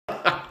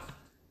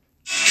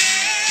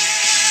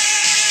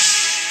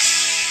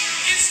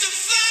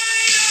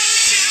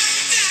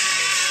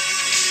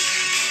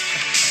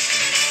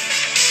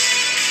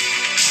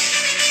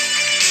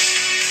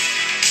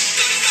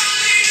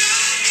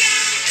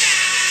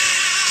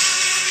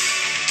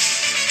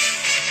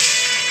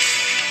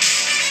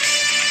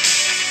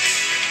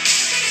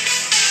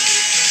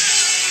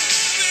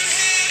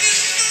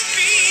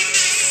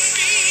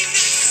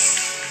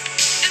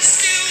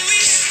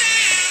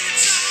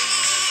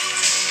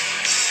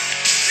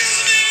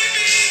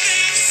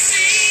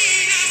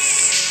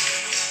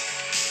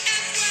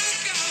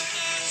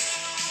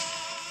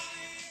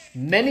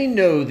Many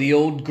know the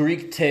old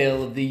Greek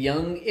tale of the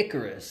young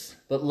Icarus,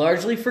 but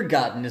largely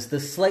forgotten is the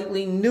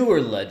slightly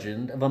newer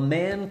legend of a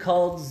man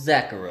called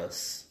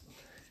Zacharias.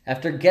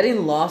 After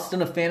getting lost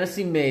in a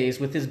fantasy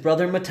maze with his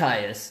brother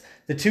Matthias,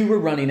 the two were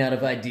running out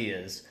of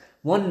ideas.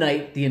 One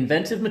night, the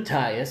inventive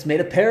Matthias made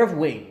a pair of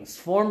wings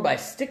formed by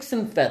sticks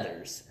and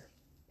feathers.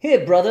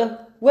 "Here,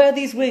 brother, wear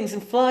these wings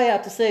and fly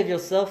out to save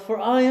yourself, for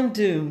I am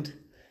doomed."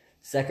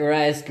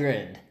 Zacharias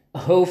grinned.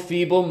 "Oh,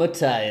 feeble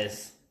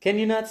Matthias, can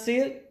you not see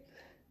it?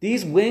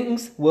 These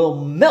wings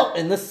will melt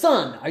in the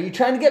sun. Are you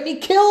trying to get me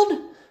killed?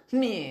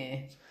 Meh.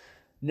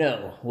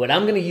 No, what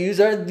I'm going to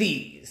use are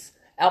these.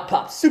 Out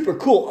pop super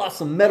cool,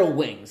 awesome metal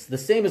wings, the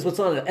same as what's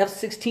on an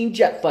F-16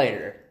 jet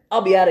fighter.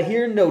 I'll be out of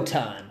here in no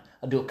time.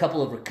 I'll do a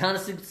couple of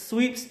reconnaissance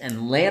sweeps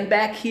and land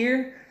back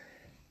here.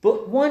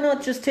 But why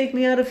not just take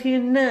me out of here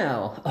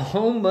now?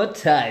 Oh,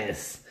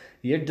 Matthias,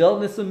 your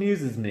dullness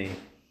amuses me.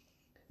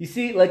 You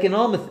see, like in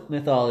all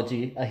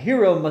mythology, a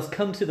hero must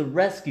come to the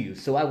rescue,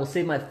 so I will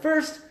save my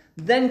first,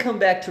 then come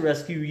back to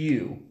rescue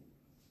you."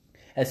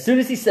 As soon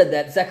as he said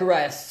that,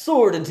 Zacharias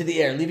soared into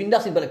the air, leaving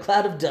nothing but a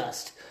cloud of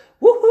dust.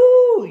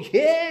 "Woohoo!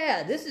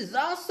 Yeah, this is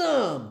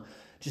awesome!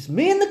 Just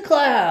me in the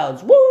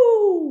clouds,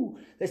 woo!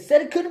 They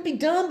said it couldn't be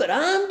done, but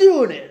I'm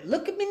doing it.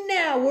 Look at me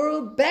now, we're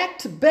back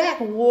to back.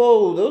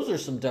 Whoa, those are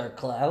some dark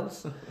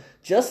clouds."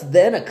 Just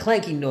then, a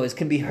clanking noise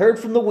can be heard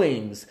from the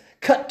wings.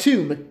 Cut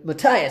to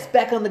Matthias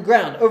back on the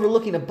ground,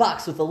 overlooking a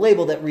box with a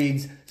label that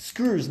reads,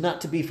 "Screws not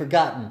to be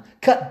forgotten."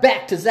 Cut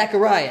back to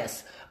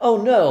Zacharias. "Oh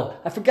no,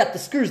 I forgot the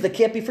screws that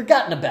can't be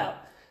forgotten about."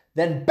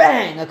 Then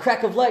bang, a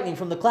crack of lightning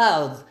from the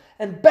clouds,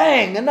 and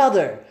bang,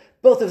 another.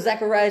 Both of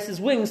Zacharias'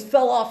 wings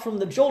fell off from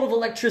the jolt of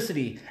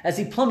electricity. As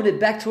he plummeted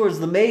back towards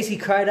the maze, he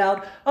cried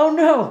out, "Oh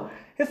no,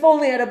 if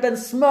only I'd have been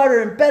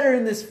smarter and better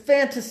in this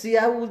fantasy,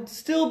 I would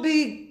still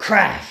be..."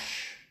 Crash!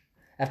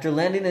 After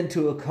landing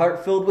into a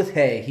cart filled with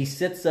hay, he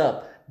sits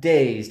up,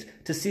 dazed,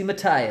 to see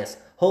Matthias,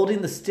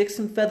 holding the sticks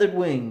and feathered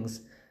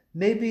wings.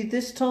 "Maybe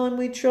this time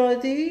we try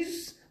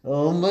these?"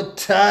 "Oh,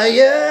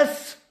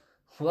 Matthias!"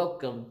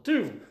 Welcome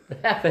to the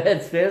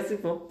Half-Heads Fantasy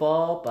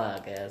Football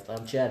Podcast.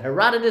 I'm Chad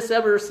Herodotus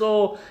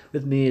Eversole.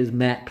 With me is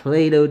Matt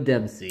Plato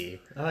Dempsey.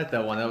 I like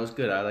that one. That was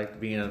good. I liked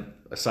being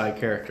a side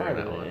character in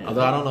that one. Yeah.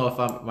 Although I don't know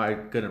if my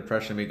good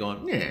impression of me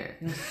going, yeah.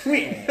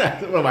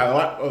 What am I,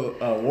 Wario?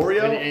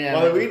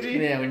 Waluigi?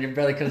 Yeah, when your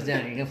brother comes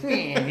down, you go,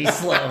 and he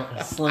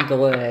slunk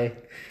away.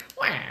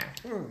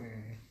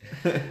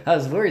 I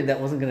was worried that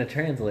wasn't going to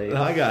translate.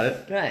 No, I got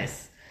it.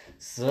 Nice.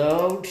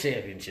 So,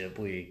 championship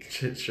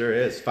week. It sure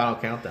is. Final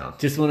countdown.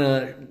 Just want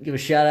to give a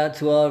shout out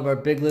to all of our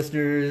big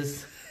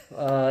listeners.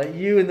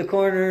 You in the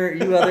corner,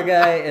 you other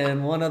guy,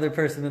 and one other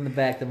person in the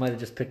back that might have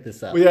just picked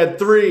this up. We had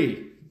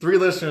three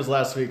listeners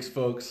last week,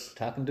 folks.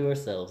 Talking to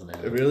ourselves now.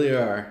 They really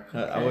are.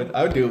 Okay.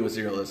 I would do it with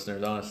 0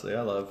 listeners, honestly.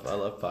 I love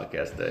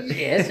podcast day.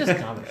 Yeah, it's just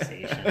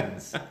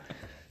conversations.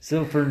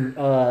 So for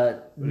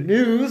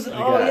news,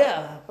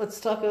 let's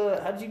talk.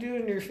 How'd you do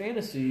in your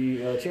fantasy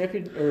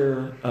champion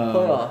or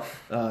playoff?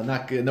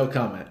 Not good. No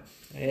comment.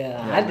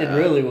 Yeah, I did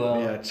really well.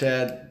 Yeah,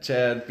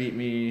 Chad beat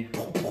me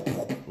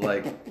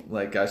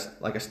like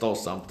I stole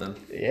something.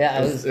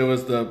 Yeah, it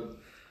was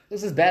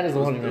as bad as the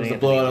one. It was the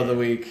blowout of the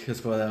week.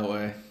 Let's put it that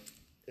way.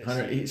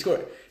 He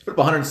put up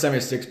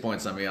 176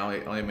 points on me. I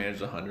only managed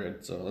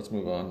 100. So let's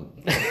move on.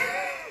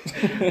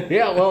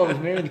 Yeah, well, it was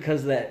mainly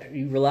because that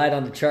you relied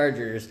on the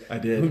Chargers. I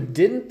did. Who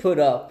didn't put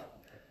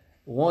up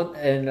one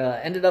and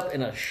ended up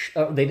in a.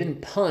 They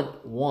didn't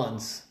punt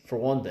once for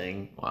one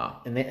thing.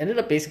 Wow. And they ended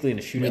up basically in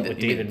a shootout with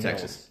David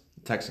Mills.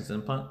 Texans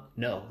didn't punt?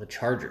 No, the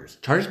Chargers.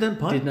 Chargers didn't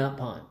punt? Did not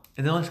punt.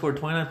 And they only scored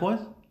 29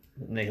 points?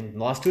 And they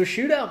lost to a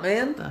shootout,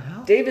 man. What the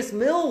hell? Davis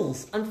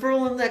Mills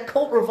unfurling that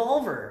Colt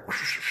revolver.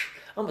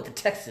 I'm with the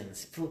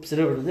Texans. Flips it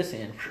over to this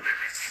hand.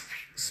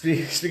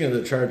 Speaking of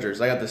the Chargers,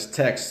 I got this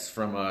text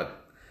from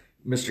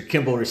Mr.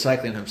 Kimball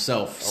Recycling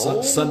himself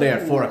Sunday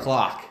at 4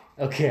 o'clock.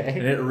 Okay.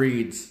 And it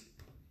reads,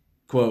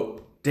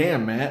 quote,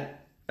 "Damn,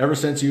 Matt, ever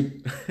since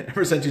you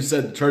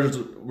said the Chargers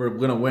were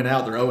going to win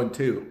out, they're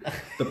 0-2.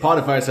 The pot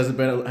advice has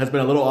been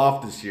a little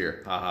off this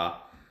year. Haha."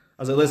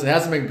 I was like, listen, it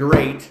hasn't been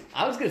great.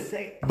 I was going to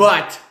say.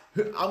 But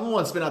I'm the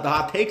one spitting out the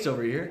hot takes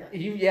over here.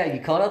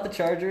 You called out the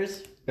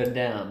Chargers, been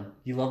down.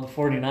 You love the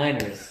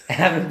 49ers.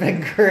 Haven't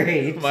been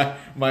great.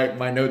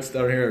 My notes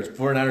down here is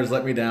 49ers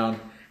let me down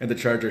and the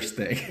Chargers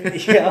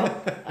stink. Yeah.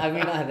 I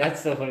mean,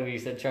 that's so funny when you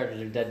said Chargers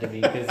are dead to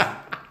me because,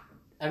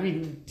 I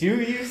mean,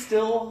 do you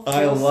still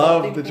I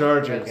love the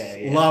Chargers.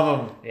 Okay, yeah.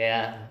 Love them.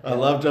 Yeah. I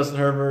love Justin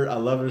Herbert. I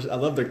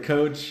love their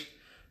coach.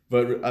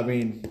 But, I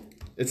mean,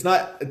 it's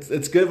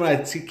good when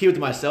I keep it to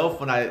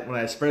myself. When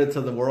I spread it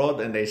to the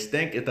world and they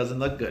stink, it doesn't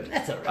look good.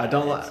 That's all right. I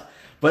don't like.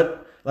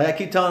 But like I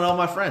keep telling all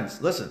my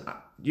friends, listen,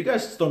 you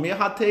guys throw me a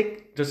hot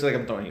take just like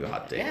I'm throwing you a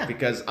hot take. Yeah.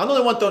 Because I'm the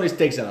only one throwing these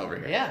takes out over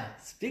here. Yeah.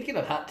 Speaking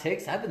of hot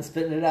takes, I've been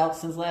spitting it out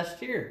since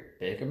last year.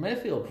 Baker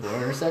Mayfield, 4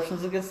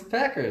 interceptions against the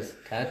Packers.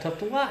 Kind of tough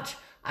to watch.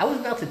 I was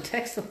about to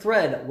text the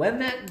thread when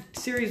that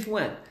series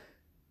went.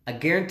 I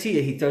guarantee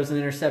you he throws an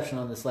interception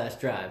on this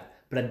last drive.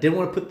 but I didn't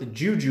want to put the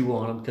juju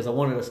on them because I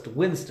wanted us to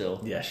win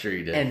still. Yeah, sure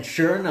you did. And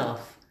sure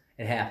enough,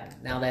 it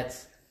happened. Now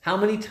that's how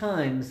many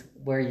times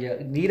where you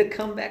need a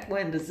comeback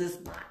win does this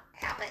not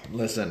happen?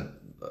 Listen,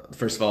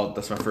 first of all,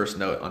 that's my first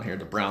note on here.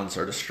 The Browns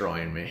are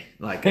destroying me.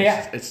 Like,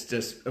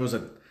 it's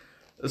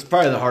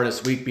probably the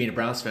hardest week being a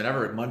Browns fan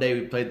ever. Monday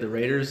we played the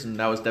Raiders, and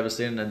that was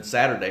devastating. And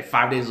Saturday,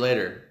 5 days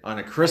later, on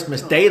a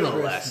Christmas day, no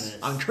less.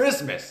 On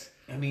Christmas.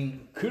 I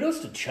mean, kudos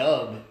to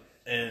Chubb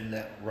and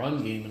that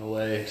run game in a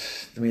way.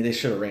 I mean, they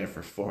should have ran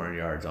for 400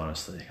 yards,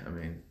 honestly. I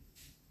mean,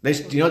 do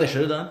you know what they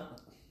should have done?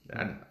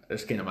 And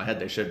this came to my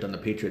head. They should have done the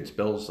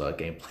Patriots-Bills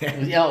game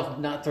plan. Yeah,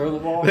 not throw the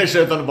ball. They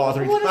should have done the ball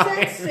 3 times. What does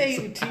that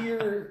say to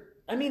your...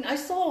 I mean, I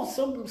saw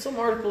some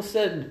article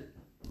said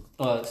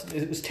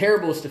it was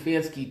terrible of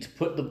Stefanski to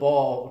put the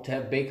ball, to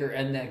have Baker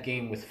end that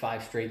game with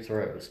 5 straight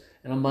throws.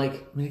 And I'm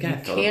like, you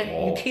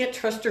can't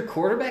trust your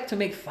quarterback to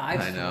make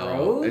 5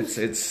 throws?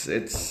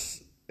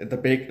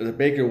 The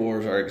Baker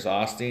wars are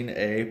exhausting,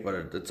 but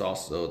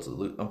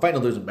I'm fighting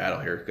a losing battle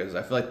here because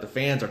I feel like the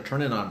fans are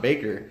turning on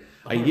Baker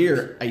a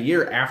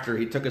year after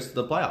he took us to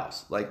the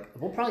playoffs. Like,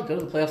 we'll probably go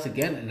to the playoffs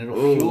again, and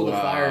it'll fuel the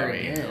fire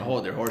again.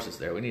 Hold their horses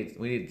there. We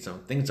need some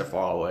things to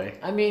fall away.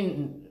 I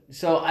mean,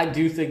 so I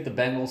do think the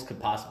Bengals could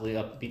possibly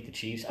beat the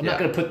Chiefs. I'm not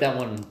going to put that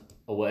one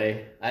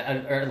away,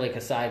 or like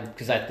aside,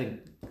 because I think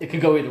it could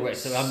go either way.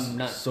 So I'm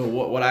not. So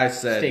what I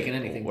said, taking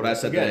anything. What I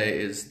said today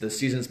is the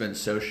season's been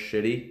so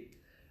shitty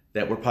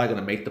that we're probably going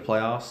to make the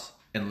playoffs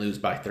and lose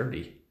by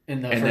 30.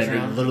 In the first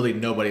round. Literally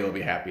nobody will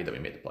be happy that we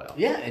made the playoffs.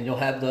 Yeah, and you'll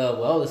have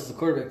this is the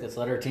quarterback that's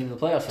led our team to the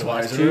playoffs for the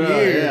last 2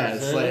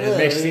 years. Yeah, it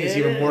makes things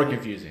even more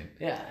confusing.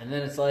 Yeah, and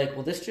then it's like,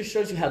 well, this just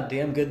shows you how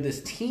damn good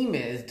this team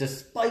is,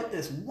 despite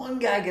this one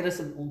guy get us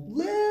a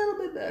little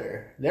bit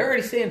better. They're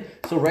already saying,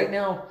 so right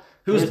now...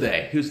 Who's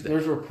they?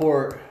 There's a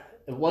report.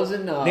 It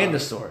wasn't... Name the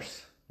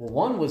source. Well,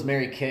 one was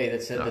Mary Kay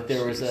that said that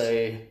there was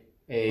a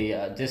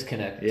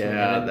disconnect.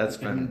 Yeah, that's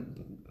been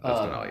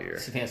all year.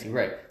 Stefanski,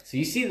 right. So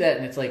you see that,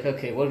 and it's like,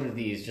 okay, what are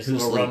these? Just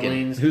little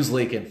rumblings? Who's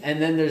leaking?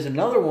 And then there's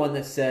another one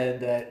that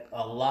said that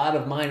a lot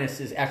of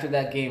minuses, after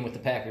that game with the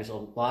Packers, a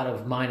lot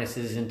of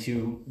minuses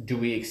into do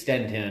we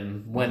extend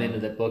him went into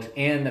the books,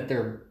 and that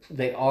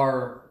they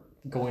are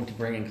going to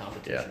bring in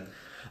competition.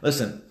 Yeah.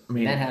 Listen, I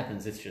mean... When that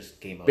happens, it's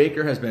just game over.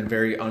 Baker has been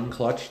very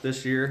unclutch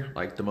this year,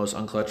 like the most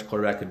unclutch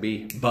quarterback could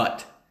be,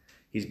 but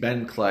he's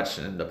been clutch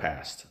in the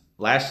past.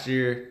 Last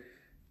year...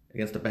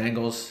 Against the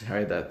Bengals, he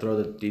had that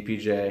throw the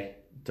DPJ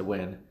to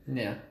win.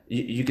 Yeah.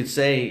 You could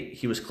say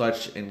he was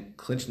clutch in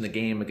clinching the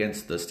game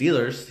against the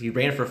Steelers. He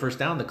ran for a first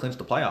down to clinch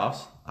the playoffs.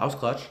 I was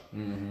clutch.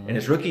 Mm-hmm. In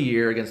his rookie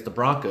year against the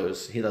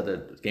Broncos, he led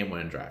the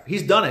game-winning drive.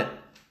 He's done it.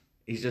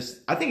 He's just...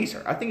 I think he's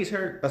hurt.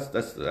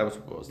 That was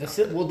what was that's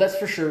it. Well, that's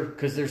for sure,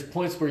 because there's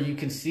points where you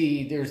can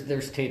see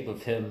there's tape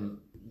of him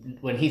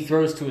when he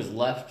throws to his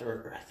left,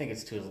 or I think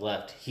it's to his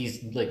left,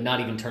 he's like not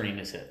even turning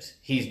his hips.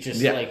 He's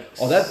just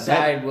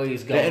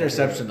sideways going. That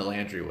interception to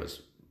Landry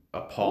was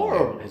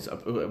appalling.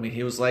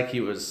 He was like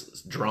he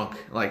was drunk.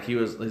 Like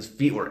his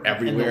feet were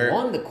everywhere. And the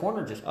one in the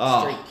corner just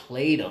straight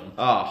played him.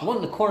 The one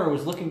in the corner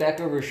was looking back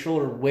over his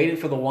shoulder, waited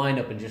for the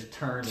windup, and just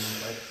turned and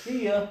like,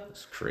 see ya.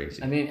 It's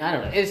crazy. I mean, I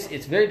don't know.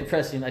 It's very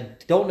depressing. I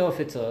don't know if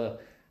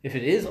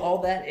it is all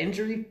that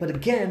injury, but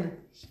again,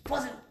 he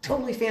wasn't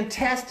totally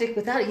fantastic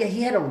without it. Yeah,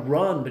 he had a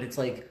run, but it's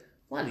like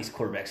a lot of these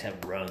quarterbacks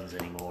have runs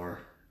anymore.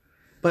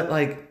 But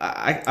like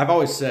I've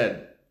always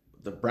said,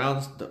 the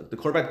Browns, the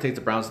quarterback that takes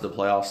the Browns to the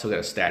playoffs still got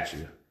a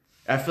statue.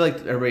 I feel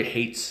like everybody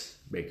hates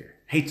Baker,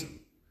 hates him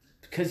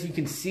because you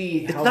can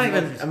see. It's not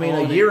even. I mean,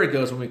 a year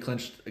ago is when we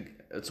clinched.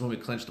 It's when we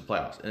clinched the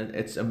playoffs, and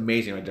it's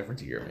amazing what a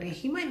difference a year makes.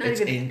 He might not it's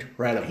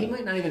incredible. He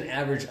might not even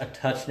average a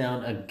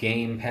touchdown a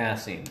game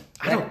passing.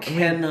 That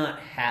cannot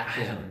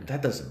happen.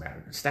 That doesn't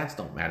matter. Stats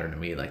don't matter to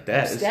me like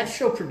that. Stats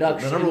show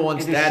production. The number one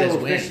stat is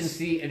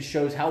efficiency wins. and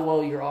shows how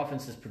well your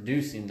offense is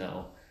producing.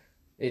 Though,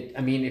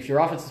 if your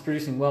offense is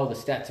producing well, the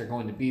stats are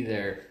going to be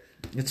there.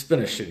 It's been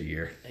a shitty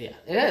year. Yeah,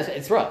 it is.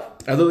 It's rough.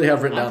 I literally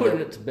have written down. I'm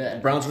putting it to bed.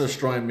 The Browns are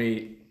destroying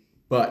me,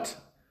 but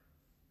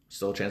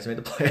still a chance to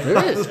make the playoffs.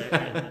 There is.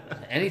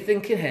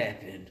 Anything can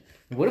happen.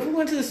 What if we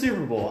went to the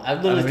Super Bowl?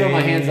 I'd literally throw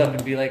my hands up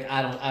and be like,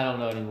 I don't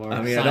know anymore.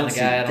 I mean, I don't see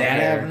that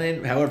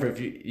happening. However, if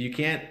you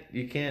can't.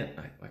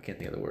 I can't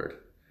think of the word.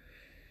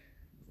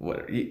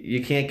 What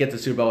you can't get to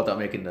the Super Bowl without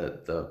making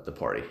the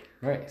party.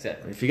 Right,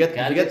 exactly. If you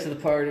get to the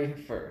party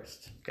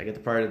first. Gotta get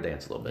the party to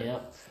dance a little bit.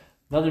 Yep.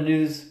 Another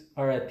news.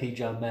 R.I.P.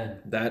 John Madden.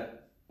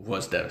 That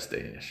was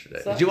devastating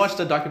yesterday. Did you watch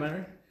the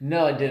documentary?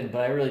 No, I didn't,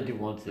 but I really do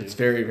want to. It's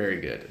very, very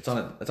good. It's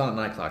on at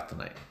 9:00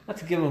 tonight. Not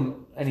to give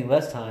him any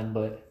less time,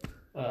 but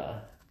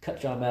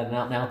cut John Madden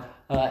out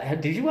now.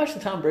 Did you watch the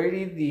Tom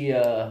Brady?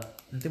 I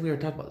think we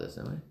already talked about this,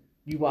 didn't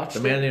we? You watched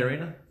The Man in the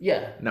Arena?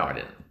 Yeah. No, I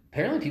didn't.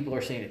 Apparently, people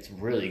are saying it's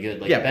really good,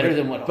 better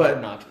than what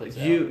Hard Knocks plays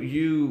out.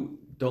 You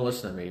don't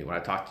listen to me when I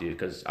talk to you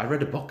because I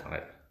read a book on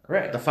it.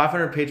 Right. The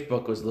 500-page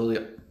book was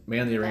literally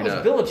Man in the Arena.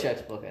 That was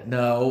Belichick's book.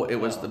 No, it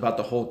was about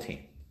the whole team.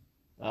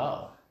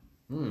 Oh.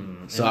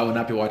 So I would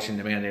not be watching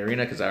The Man in the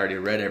Arena because I already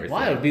read everything.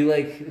 Why? It would be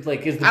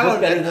like is the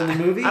book better than the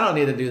movie? I don't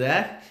need to do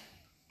that.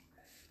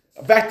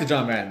 Back to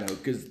John Madden though,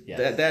 because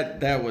Yes.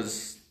 that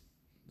was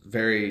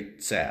very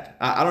sad.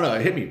 I don't know.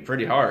 It hit me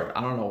pretty hard.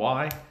 I don't know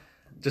why.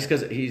 Just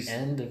because he's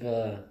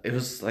it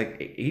was like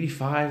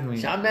 85. I mean,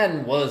 John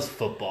Madden was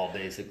football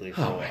basically.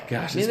 For a oh while. my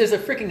gosh! I mean, there's a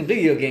freaking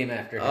video game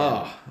after him.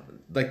 Oh,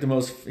 like the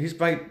most. He's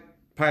probably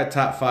a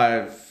top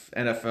 5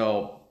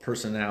 NFL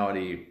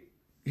personality.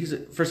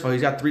 First of all,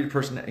 he's got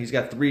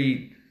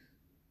three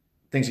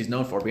things he's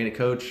known for: being a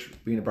coach,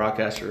 being a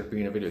broadcaster,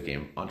 being a video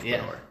game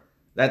entrepreneur.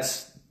 Yeah.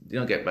 You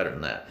don't get better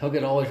than that. He'll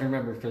get always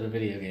remembered for the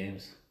video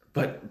games.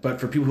 But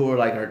for people who are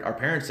like our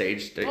parents'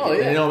 age, they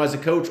know him as a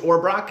coach or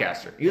a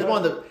broadcaster. He was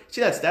one of the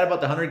see that stat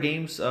about the 100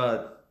 games.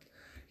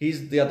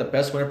 He's got the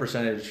best winner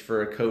percentage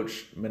for a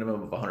coach,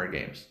 minimum of 100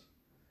 games.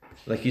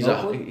 Like he's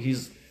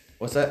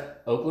what's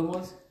that? Oakland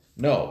was?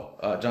 No,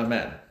 John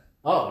Madden.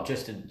 Oh,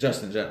 Justin.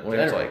 Well,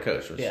 that's why he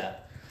coached. Yeah.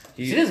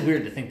 It is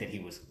weird to think that he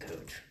was a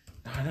coach.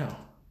 I know.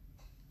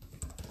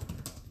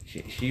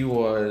 He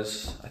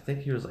was, I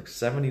think he was like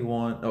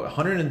 71,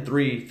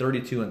 103,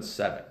 32, and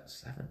 7.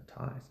 7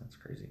 ties. That's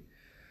crazy.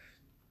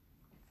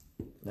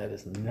 That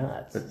is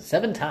nuts.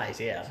 7 ties,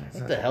 yeah.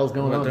 What the hell's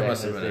going on? There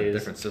must have been a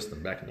different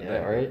system back in the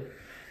day. Right?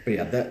 But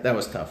yeah, that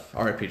was tough.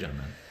 R.I.P. John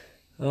Madden.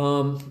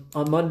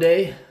 On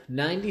Monday,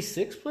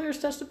 96 players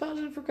tested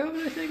positive for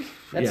COVID, I think.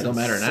 That's no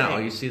matter insane. now.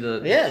 You see the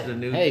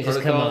new hey,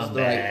 just come protocols. on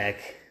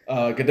back.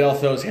 Goodell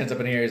throws hands up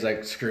in the air. He's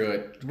like, "Screw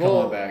it, come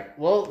on back."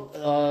 Well,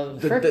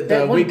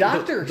 the week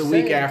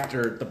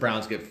after the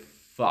Browns get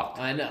fucked.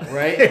 I know,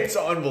 right? It's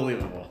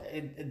unbelievable.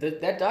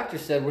 That doctor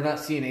said we're not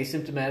seeing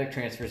asymptomatic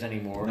transfers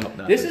anymore.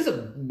 Nope, this is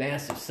a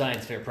massive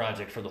science fair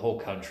project for the whole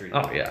country.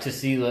 Oh yeah, to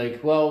see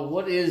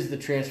what is the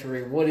transfer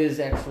rate? What is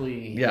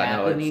actually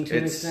happening to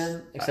an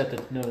extent? Except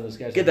that none of those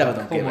guys get that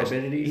with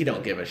comorbidities. He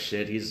don't give a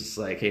shit. He's just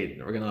like, "Hey,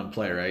 we're gonna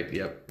play, right?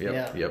 Yep.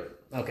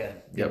 Okay,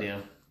 yep.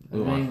 deal.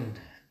 Move on.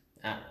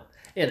 I don't know.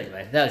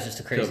 Anyway, that was just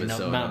a crazy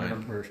amount of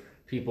numbers of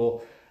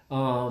people.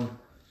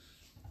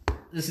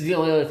 This is the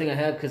only other thing I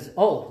have because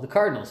the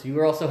Cardinals. You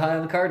were also high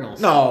on the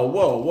Cardinals. No,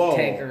 whoa.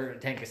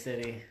 Tanker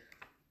City.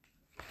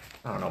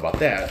 I don't know about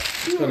that.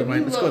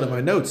 Let's go to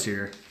my notes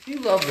here. You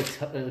love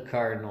the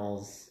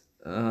Cardinals.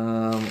 Hold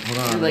on.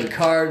 You're like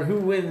who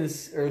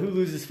wins or who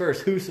loses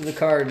first? Who's for the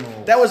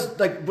Cardinals? That was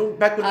like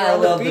back when they were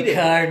love the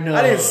Cardinals.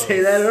 I didn't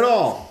say that at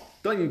all.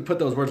 Don't you put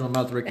those words in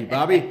my mouth, Ricky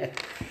Bobby.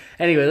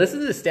 Anyway, listen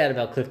to the stat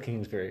about Cliff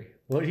Kingsbury.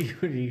 What do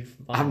you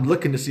find? I'm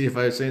looking to see if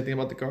I say anything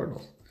about the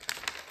Cardinals.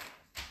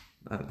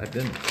 I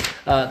didn't.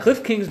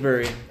 Cliff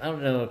Kingsbury, I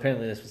don't know,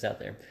 apparently this was out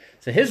there.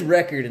 So his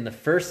record in the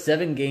first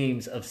 7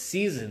 games of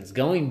seasons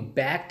going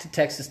back to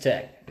Texas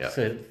Tech. Yep.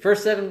 So the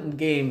first 7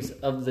 games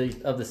of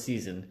the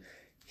season,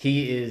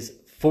 he is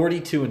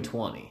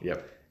 42-20.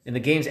 Yep. In the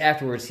games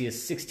afterwards, he is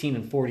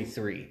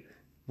 16-43.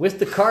 With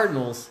the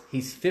Cardinals,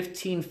 he's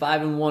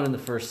 15-5-1 in the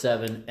first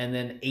 7, and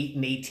then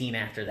 8-18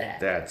 after that.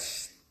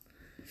 That's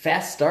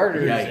fast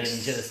starters yikes.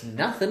 And just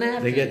nothing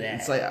after that.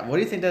 It's like, what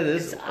do you think that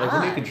is? It's Like,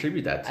 what do you odd.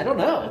 contribute that to? I don't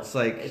know. It's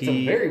like it's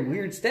a very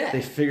weird stat.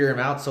 They figure him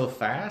out so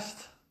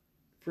fast.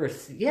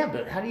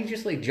 But how do you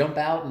just like jump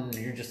out and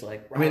you're just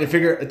like? I mean,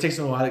 it takes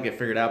them a while to get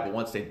figured out, but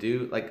once they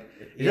do, like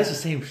he does the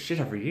same shit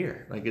every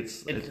year. Like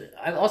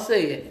I'll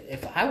say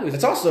if I was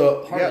it's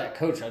also part of that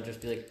coach, I'd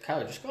just be like,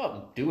 Kyler, just go out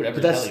and do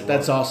whatever. But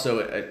that's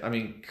also. I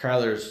mean,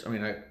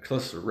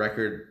 Kyler's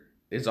record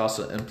is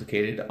also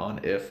implicated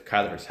on if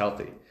Kyler is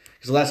healthy.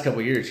 Because the last couple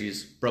of years,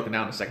 he's broken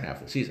down in the second half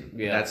of the season.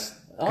 Yeah,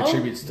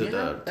 contributes to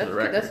the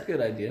record. That's a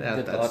good idea.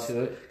 Good thought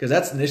to it. Because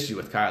that's an issue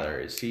with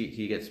Kyler is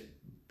he gets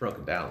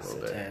broken down a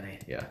little bit. Tiny.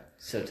 Yeah,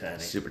 so tiny,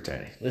 super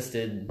tiny.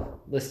 Listed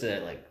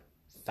at like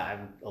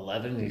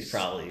 5'11". He's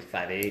probably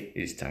 5'8".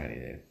 He's tiny,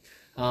 dude.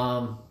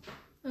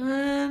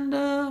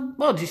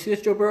 Did you see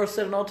this? Joe Burrow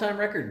set an all-time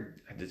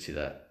record. I did see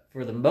that.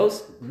 For the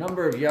most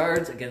number of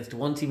yards against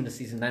one team in the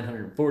season,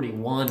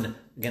 941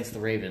 against the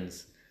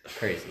Ravens.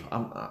 Crazy.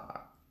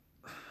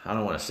 I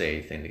don't want to say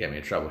anything to get me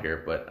in trouble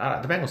here, but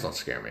the Bengals don't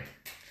scare me.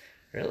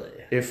 Really?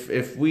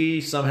 If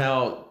we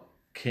somehow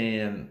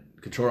can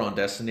control our own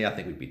destiny, I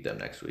think we beat them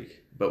next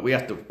week. But we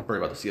have to worry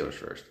about the Steelers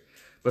first.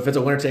 But if it's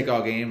a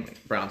winner-take-all game,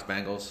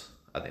 Browns-Bengals,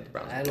 I think the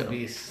Browns will get them. That would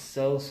be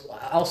so...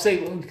 I'll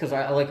say because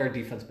I like our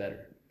defense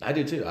better. I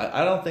do, too.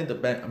 I don't think the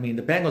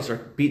Bengals are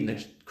beating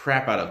the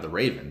crap out of the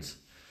Ravens.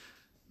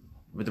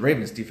 But the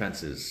Ravens'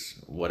 defense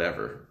is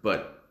whatever.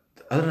 But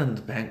other than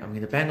the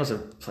Bengals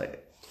have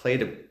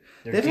played a...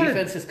 Their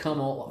defense has come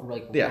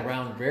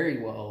around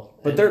very well.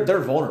 But they're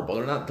vulnerable.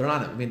 They're not...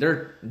 I mean,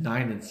 they're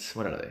 9 and...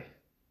 What are they?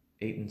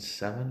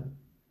 8-7?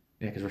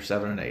 Yeah, because we're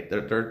 7-8.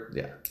 They're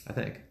I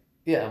think.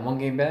 Yeah, 1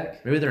 game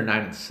back. Maybe they're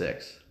 9-6.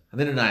 I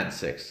think they're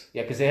 9-6.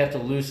 Yeah, because they have to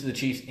lose to the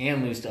Chiefs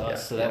and lose to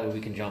us, so that way we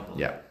can jump them.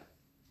 Yeah.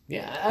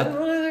 Yeah, I don't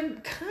know. They're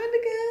kind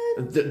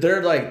of good.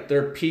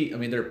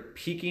 They're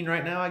peaking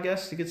right now, I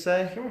guess you could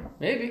say. Sure,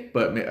 maybe.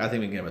 But I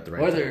think we can get them at the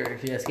right time. Or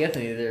if you ask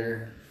Anthony,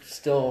 they're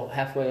still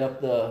halfway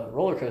up the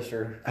roller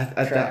coaster track.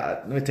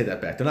 Let me take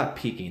that back. They're not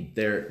peaking.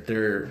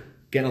 They're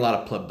getting a lot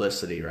of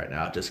publicity right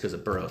now just because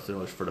of Burrow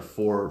threw for the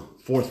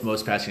fourth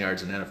most passing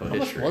yards in NFL history. How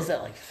much was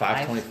that? Like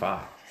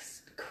 525.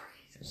 That's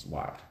crazy. It's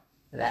wild.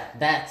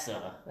 That's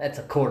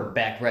a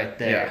quarterback right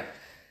there. Yeah.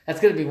 That's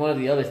going to be one of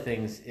the other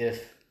things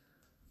if,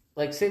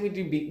 like, say we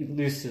do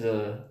lose to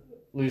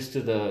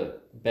the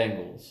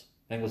Bengals.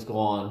 Bengals go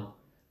on,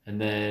 and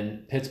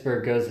then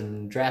Pittsburgh goes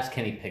and drafts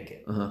Kenny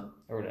Pickett or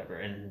whatever,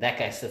 and that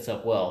guy sets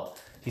up well.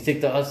 Do you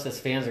think us as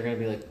fans are going to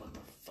be like, what the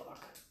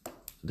fuck?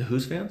 The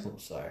who's fans? I'm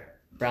sorry.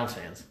 Browns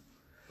fans.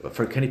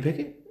 For Kenny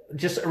Pickett?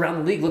 Just around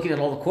the league looking at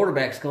all the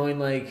quarterbacks going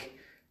like,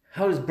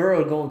 how is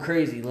Burrow going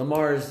crazy?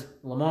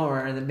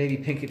 Lamar, and then maybe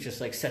Pickett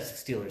just like sets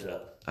the Steelers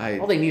up.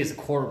 All they need is a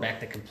quarterback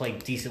that can play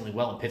decently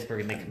well in Pittsburgh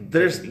and make them.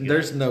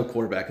 There's no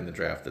quarterback in the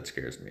draft that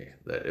scares me.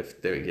 That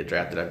if they would get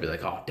drafted, I'd be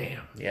like, oh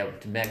damn. Yeah,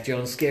 did Mac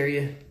Jones scare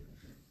you?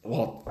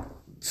 Well,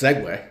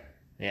 segue.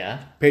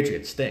 Yeah.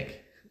 Patriots stink.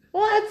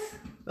 What?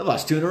 They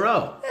lost 2 in a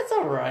row. That's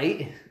all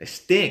right. They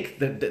stink.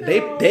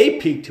 They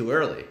peaked too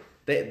early.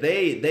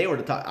 They were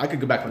the top. I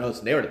could go back to my notes.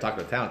 And they were the talk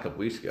of the town a couple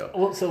weeks ago.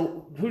 Well,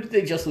 so who did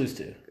they just lose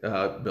to?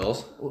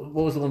 Bills. What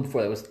was the one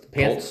before that? Was the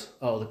Colts?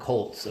 Oh, the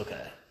Colts.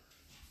 Okay.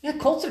 Yeah,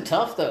 Colts are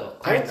tough though.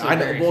 Colts I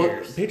know.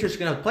 Well, Patriots are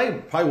gonna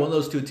play probably one of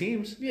those 2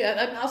 teams.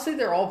 Yeah, I'll say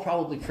they're all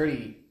probably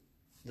pretty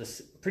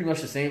much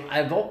the same.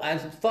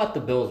 I've thought the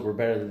Bills were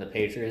better than the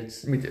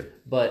Patriots. Me too.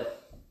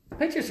 But the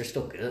Patriots are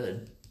still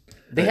good.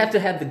 They have to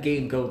have the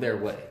game go their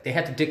way. They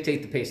have to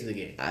dictate the pace of the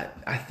game.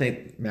 I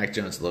think Mac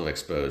Jones is a little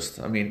exposed.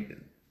 I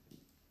mean,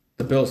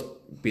 the Bills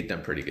beat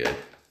them pretty good.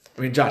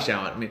 I mean, Josh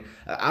Allen. I mean,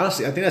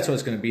 honestly, I think that's what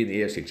it's going to be in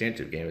the AFC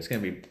Championship game. It's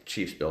going to be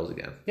Chiefs-Bills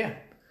again. Yeah.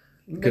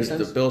 Because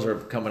the Bills are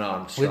coming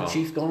on strong. With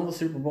Chiefs going to the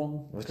Super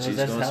Bowl. With Chiefs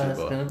going to the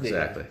Super Bowl.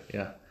 Exactly,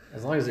 yeah.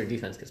 As long as their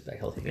defense gets back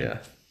healthy. Yeah.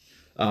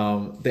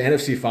 The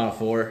NFC Final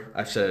Four,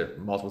 I've said it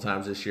multiple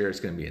times this year, it's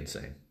going to be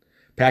insane.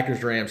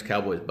 Packers, Rams,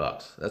 Cowboys,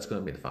 Bucks. That's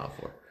going to be the Final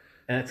Four.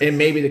 And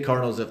maybe the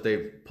Cardinals if they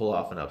pull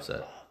off an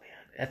upset. Oh, man.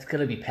 That's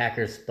going to be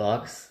Packers,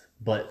 Bucks,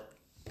 but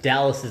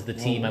Dallas is the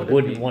team I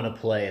wouldn't want to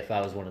play if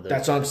I was one of those.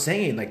 That's what I'm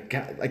saying.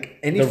 Like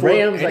any four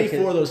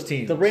of those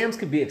teams. The Rams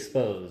could be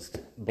exposed,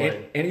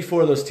 but any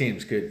 4 of those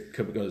teams could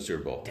go to the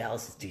Super Bowl.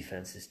 Dallas's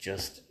defense is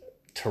just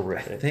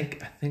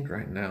terrific. I think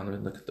right now, let me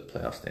look at the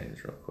playoff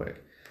standings real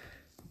quick.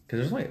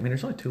 Because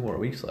there's only 2 more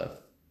weeks left.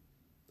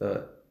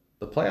 The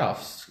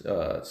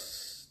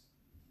playoffs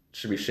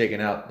should be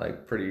shaken out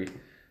like pretty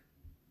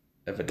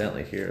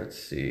evidently here.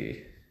 Let's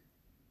see.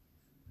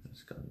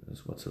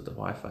 What's with the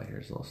Wi-Fi here?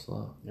 It's a little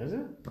slow. Is it?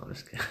 No, I'm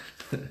just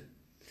kidding.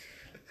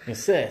 I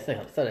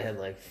thought it had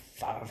like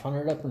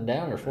 500 up and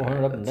down or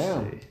 400 up and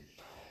down. See.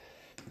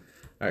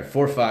 All right,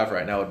 4-5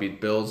 right now would be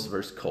Bills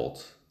versus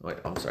Colts. Wait,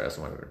 I'm sorry, that's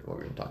what we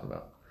were talking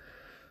about.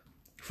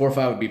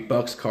 4-5 would be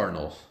Bucks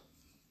Cardinals.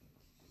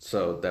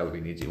 So that would be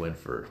an easy win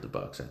for the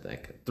Bucks, I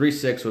think.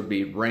 3-6 would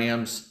be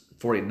Rams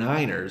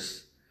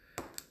 49ers,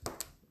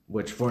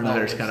 which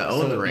 49ers kind of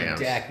own the Rams.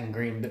 Dak and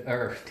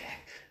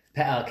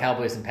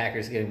Cowboys and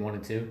Packers getting 1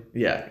 and 2.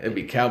 Yeah, it'd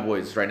be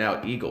Cowboys right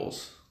now,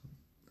 Eagles.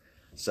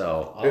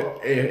 So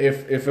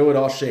if it would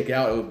all shake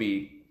out, it would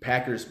be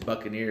Packers,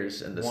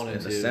 Buccaneers in the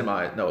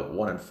semi. No,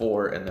 1 and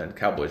 4, and then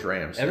Cowboys,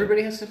 Rams.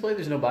 Everybody has to play.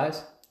 There's no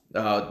buys.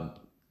 The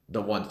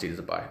 1 seed is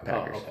a bye.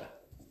 Packers. Oh, okay.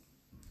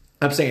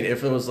 I'm saying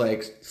if it was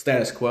like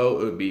status quo,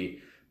 it would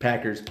be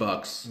Packers,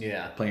 Bucks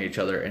playing each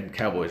other, and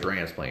Cowboys,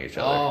 Rams playing each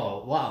other.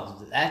 Oh wow,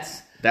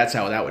 that's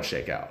how that would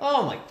shake out.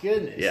 Oh my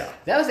goodness. Yeah,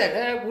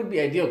 that would be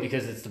ideal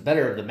because it's the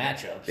better of the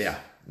matchups. Yeah.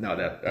 No,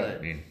 that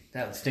would mean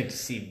that would stink to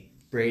see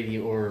Brady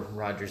or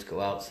Rodgers go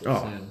out so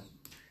soon.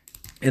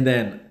 And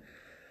then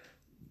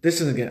this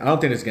isn't I don't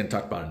think this is getting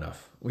talked about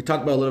enough. We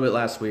talked about a little bit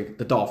last week.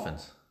 The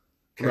Dolphins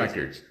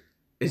records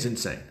is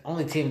insane.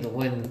 Only team to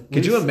win.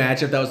 Could you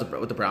imagine if that was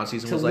what the Brown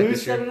season was like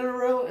this year? To lose 7 in a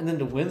row and then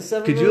to win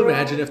 7 Could you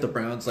imagine if the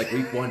Browns like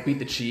week 1 beat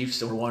the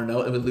Chiefs and we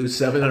 1-0 and we lose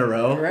 7 in a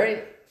row?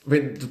 Right. I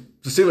mean,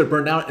 the season would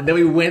burn down and then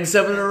we win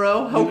 7 in a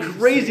row? How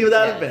crazy would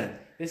that have been?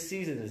 This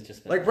season has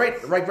just been like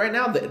right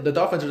now the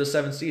Dolphins are the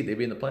 7th seed. They'd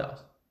be in the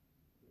playoffs.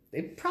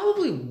 They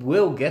probably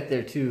will get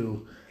there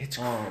too. It's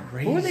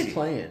crazy. Who are they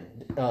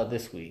playing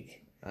this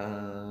week? I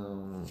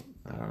don't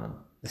know.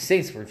 The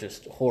Saints were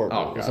just horrible.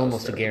 Oh, God, it was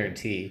almost a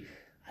guarantee.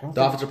 The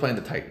Dolphins are playing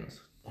the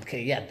Titans.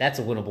 Okay, yeah, that's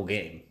a winnable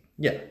game.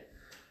 Yeah.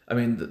 I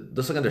mean,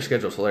 just look at their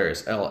schedule. It's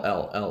hilarious. L,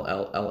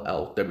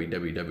 W.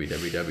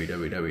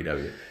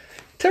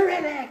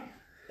 Terrific!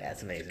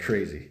 That's amazing.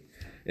 Crazy.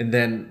 And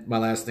then my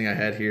last thing I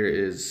had here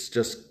is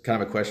just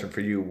kind of a question for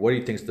you. What do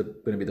you think is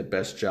going to be the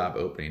best job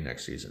opening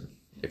next season?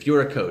 If you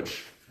were a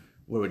coach,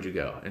 where would you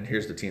go? And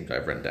here's the teams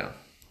I've written down.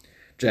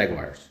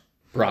 Jaguars,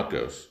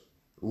 Broncos,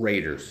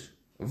 Raiders,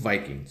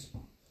 Vikings,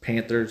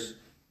 Panthers,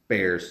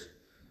 Bears,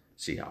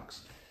 Seahawks.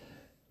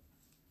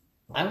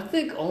 I would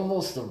think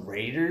almost the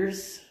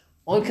Raiders,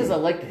 only because I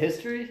like the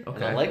history. Okay.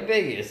 And I like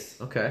Vegas.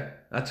 Okay,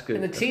 that's good.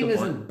 And the team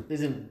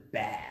isn't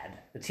bad.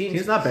 The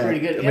team's not bad. Pretty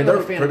good. I mean,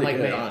 they're pretty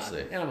good,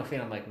 honestly. And I'm a fan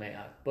of Mike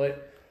Mayock.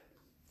 But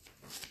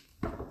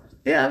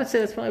yeah, I would say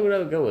that's probably what I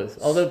would go with.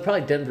 Although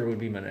probably Denver would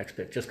be my next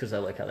pick, just because I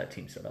like how that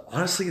team's set up.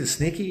 Honestly, the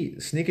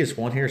sneakiest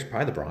one here is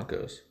probably the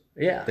Broncos.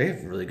 Yeah, they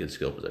have really good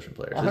skill position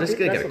players. They're just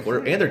gonna get a quarter,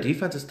 and their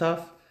defense is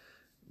tough.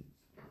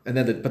 And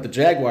then, but the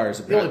Jaguars.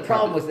 The only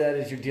problem with that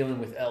is you're dealing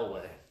with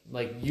Elway.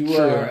 Like, you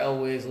are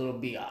always a little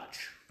biatch.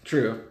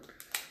 True.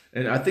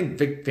 And I think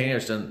Vic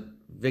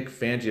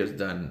Fangio's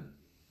done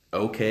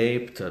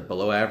okay to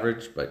below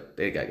average, but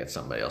they got to get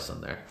somebody else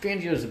in there.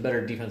 Fangio's a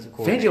better defensive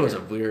coordinator. Fangio was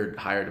a weird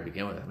hire to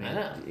begin with. I mean, I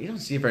know. You don't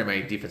see very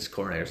many defensive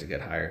coordinators that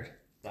get hired.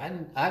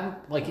 I'm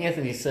like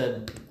Anthony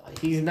said,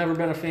 he's never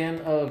been a fan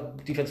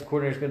of defensive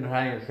coordinators been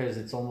hired because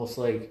it's almost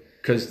like...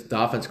 Because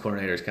the offense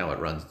coordinator is kind of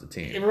what runs the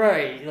team.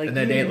 Right. Like, and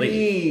then you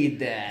need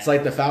that. It's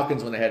like the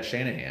Falcons when they had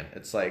Shanahan.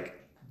 It's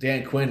like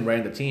Dan Quinn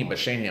ran the team, but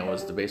Shanahan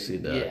was basically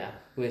the... Yeah,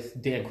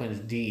 with Dan Quinn's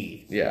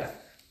D. Yeah.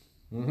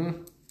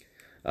 Mm-hmm.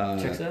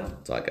 Checks out.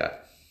 That's all I got.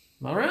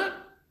 All right.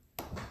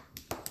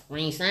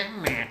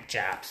 Recent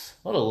matchups.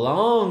 What a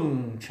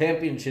long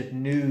championship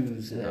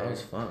news there. That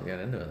was fun. Got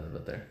into it a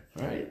bit there.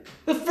 All right.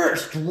 The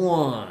first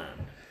one.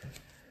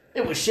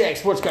 It was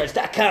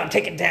ShagSportsCards.com.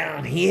 Take it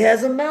down. He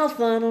has a mouth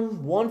on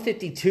him.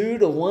 152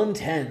 to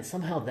 110.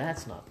 Somehow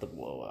that's not the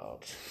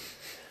blowout.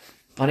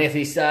 On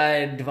Anthony's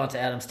side, Devonta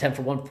Adams 10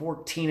 for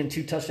 114 and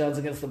 2 touchdowns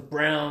against the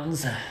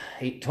Browns.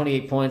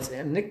 28 points.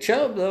 And Nick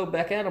Chubb, though,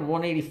 back at him,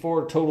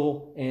 184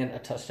 total and a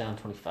touchdown,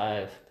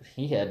 25.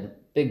 He had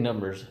big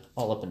numbers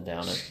all up and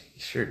down it. He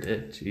sure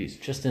did.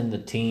 Jeez. Just in the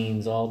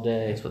teens all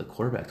day. That's for the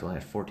quarterback only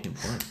had 14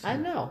 points. I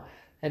know.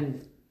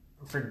 And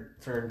for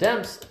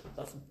Dems,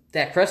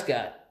 Dak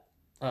Prescott,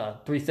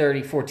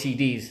 330, 4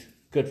 TDs.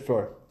 Good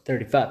for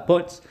 35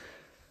 points.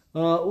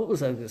 What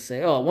was I going to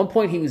say? Oh, at one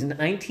point he was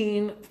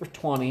 19 for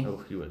 20.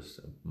 Oh, he was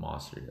a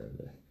monster the other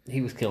day.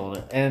 He was killing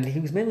it. And he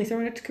was mainly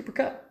throwing it to Cooper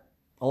Kupp.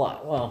 A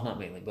lot. Well, not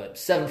mainly, but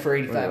 7 for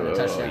 85 and a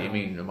touchdown. You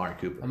mean Amari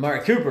Cooper.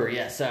 Amari Cooper,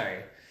 yeah,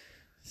 sorry.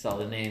 Saw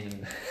the name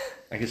and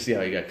I can see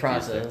how you got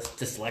process.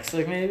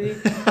 Dyslexic, maybe?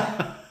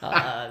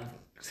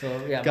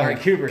 Amari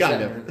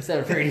Cooper,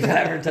 7 for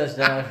 85 for a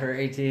touchdown for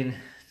 18.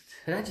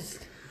 Did I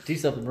just do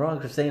something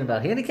wrong for saying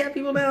about handicap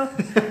people now? I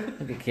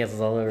think it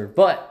cancels all over.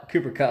 But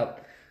Cooper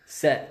Kupp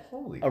set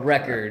a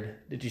record.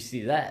 Crap. Did you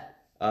see that?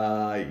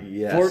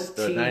 Yes.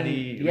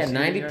 14,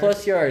 90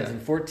 plus yards in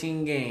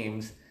 14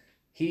 games.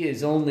 He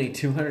is only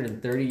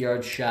 230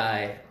 yards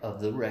shy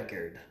of the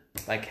record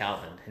by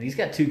Calvin. And he's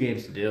got 2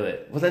 games to do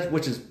it. Well,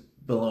 which is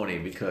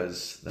baloney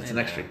because that's an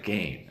extra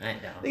game. I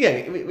know.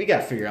 Yeah, we got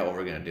to figure out what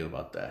we're going to do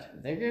about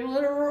that. They're going to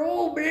let it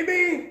roll,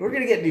 baby. We're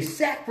going to get new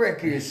sack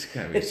records.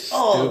 It's stupid.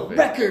 All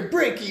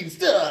record-breaking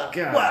stuff.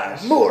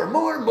 Gosh. Wow.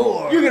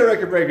 More. You get a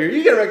record breaker.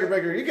 You get a record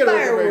breaker. You get a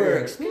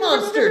Fireworks. record breaker.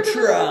 Monster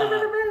truck.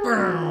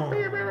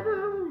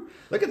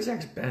 Look at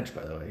Zach's bench,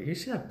 by the way. You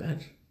see that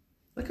bench?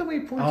 Look how many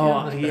points he had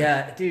on this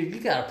bench. Dude,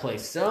 you gotta play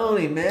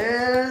Sony,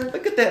 man.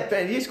 Look at that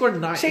bench. He scored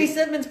 9. Chase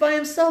Edmonds by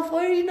himself.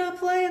 Why are you not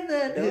playing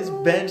that? His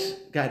bench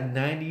got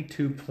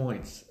 92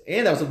 points.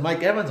 And that was with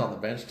Mike Evans on the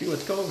bench, too.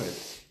 It's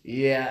COVID.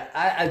 Yeah,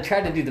 I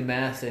tried to do the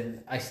math,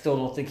 and I still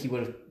don't think he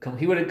would have come.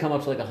 He would have come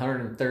up to like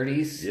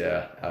 130s.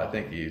 Yeah, I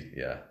think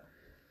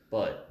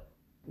But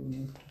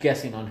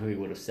guessing on who he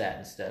would have sat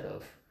instead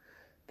of.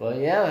 But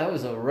yeah, that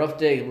was a rough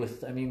day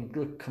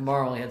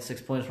Kamara only had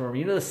 6 points for him.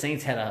 You know the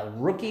Saints had a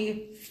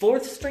rookie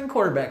 4th string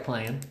quarterback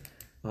playing.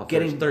 Well,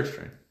 third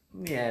string.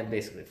 Yeah,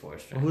 basically 4th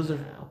string. Well,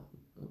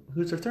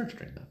 who's their third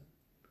string then?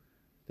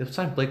 They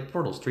signed Blake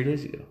Bortles 3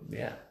 days ago.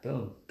 Yeah,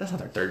 boom. That's not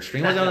their third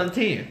string. Who's on the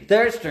team?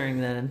 Third string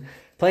then.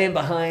 Playing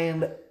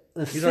behind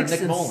the 6th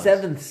and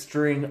 7th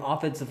string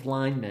offensive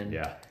linemen.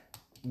 Yeah.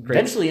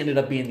 Eventually ended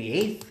up being the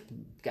 8th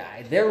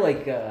guy. They're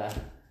like...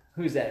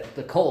 who's that?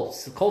 The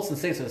Colts. The Colts and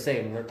Saints are the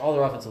same. All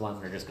their offensive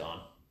linemen are just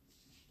gone.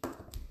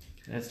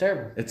 And it's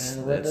terrible. It's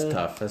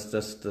tough.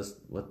 That's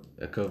what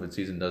a COVID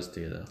season does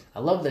to you, though. I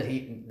love that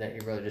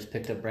your brother just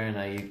picked up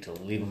Brandon Ayuk to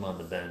leave him on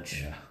the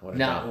bench. Yeah.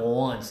 Not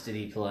once did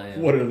he play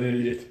him. What an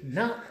idiot.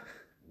 Not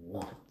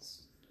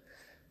once.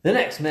 The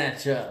next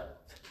matchup.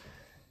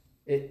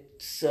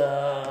 It's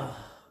drop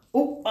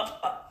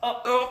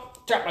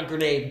my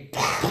grenade.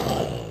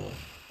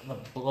 The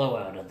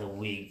blowout of the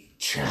week.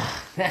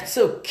 That's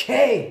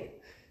okay.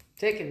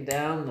 Taking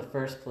down the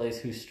first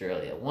place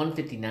Australia,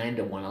 159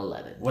 to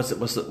 111. What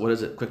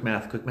is it? Quick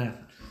math. I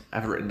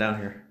have it written down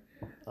here.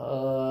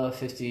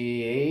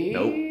 58.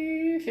 Nope.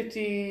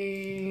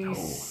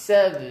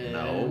 57.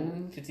 No.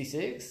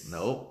 56.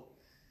 Nope.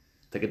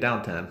 Take it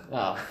down 10.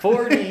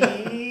 40.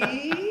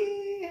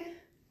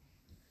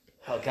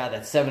 Oh god,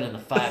 that 7 and the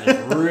 5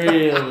 is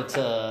real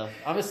tough.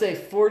 I'm gonna say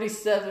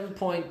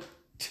 47.4.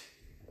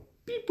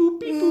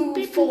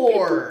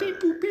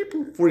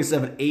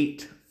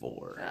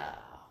 47.84.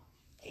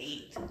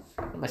 8.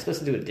 Am I supposed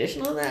to do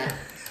addition on that?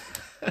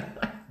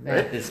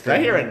 Math is for... Did I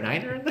hear a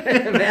 9 in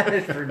there? Math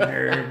is for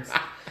nerds.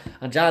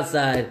 On John's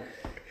side,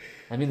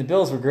 the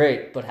Bills were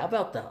great, but how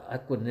about the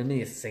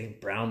equanimity of St.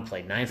 Brown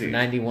play? 9 for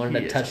 91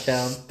 and a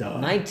touchdown.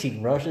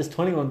 19 rushes,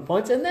 21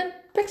 points, and then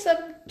picks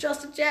up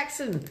Justin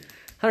Jackson.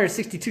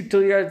 162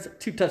 total yards,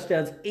 2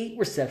 touchdowns, 8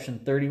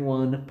 receptions,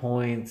 31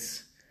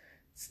 points.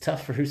 It's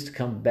tough for Hoos to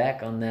come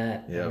back on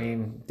that. Yep.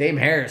 Dame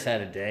Harris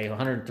had a day.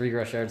 103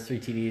 rush yards, 3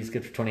 TDs,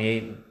 good for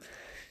 28.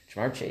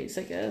 Jamar Chase,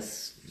 I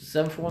guess,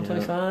 7 for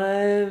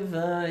 125.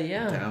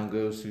 Yeah. Down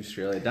goes to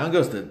Australia. Down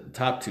goes the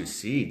top 2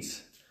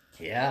 seeds.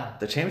 Yeah.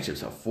 The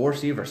championship's a 4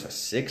 seed versus a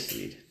 6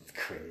 seed. It's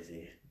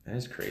crazy. That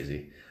is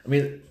crazy. I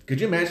mean,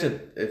 could you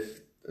imagine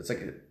if it's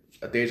like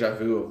a deja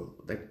vu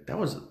of like that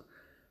was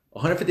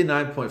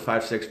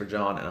 159.56 for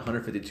John and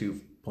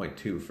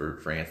 152.2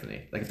 for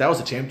Anthony. Like if that was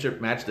a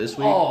championship match this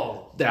week,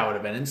 that would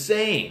have been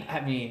insane.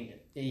 I mean,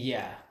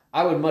 yeah.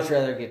 I would much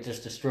rather get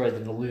just destroyed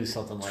than to lose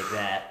something like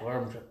that.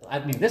 I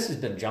mean, this has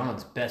been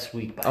John's best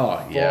week by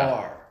far.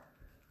 Yeah.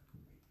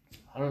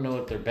 I don't know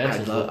what their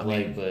benches look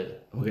like,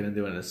 but we're gonna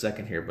do it in a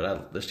second here.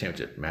 But this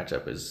championship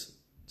matchup is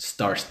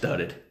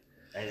star-studded.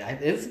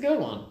 It's a good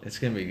one. It's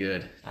gonna be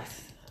good.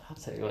 I'll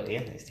tell you what,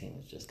 Anthony's team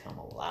has just come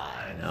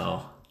alive. I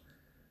know.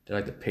 They're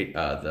like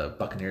the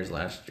Buccaneers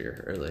last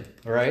year, early.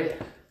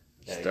 Right?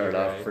 Started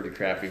off pretty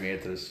crappy, made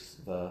it to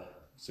the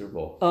Super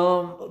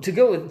Bowl. To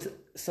go with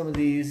some of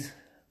these,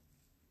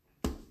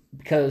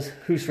 because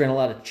Hoos ran a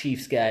lot of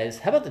Chiefs guys.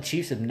 How about the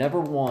Chiefs had never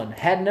won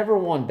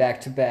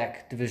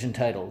back-to-back division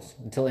titles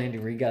until Andy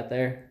Reid got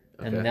there,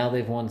 and now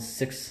they've won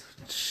 6.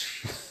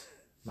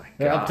 My God.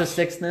 They're up to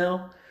 6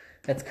 now.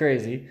 That's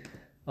crazy.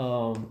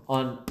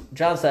 On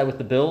John's side with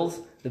the Bills,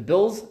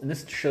 and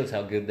this shows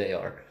how good they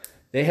are.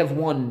 They have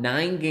won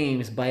 9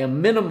 games by a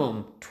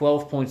minimum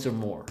 12 points or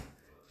more.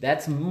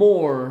 That's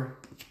more.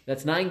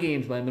 That's 9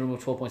 games by a minimum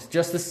of 12 points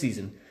just this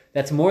season.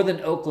 That's more than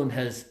Oakland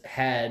has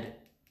had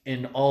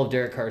in all of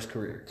Derek Carr's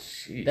career.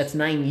 Jeez. That's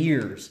 9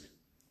 years.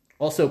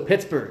 Also,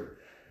 Pittsburgh.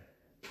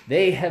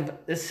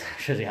 This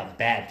shows you how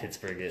bad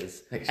Pittsburgh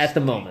is at the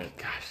moment.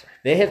 Gosh.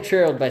 They have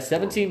trailed by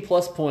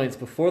 17-plus points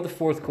before the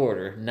fourth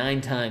quarter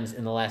 9 times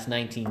in the last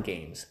 19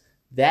 games.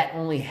 That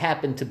only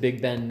happened to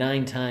Big Ben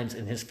 9 times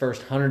in his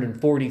first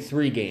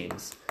 143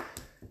 games.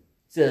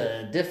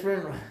 It's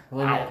different.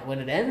 When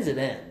it ends, it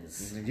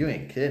ends. You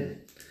ain't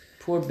kidding.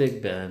 Poor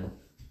Big Ben.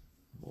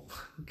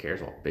 Who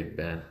cares about Big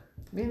Ben?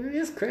 I mean, it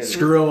is crazy.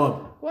 Screw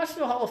him. Watch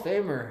the Hall of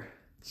Famer.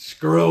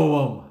 Screw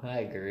him. I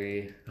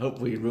agree. Hope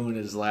we ruin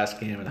his last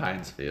game at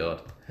Heinz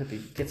Field. Hope he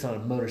gets on a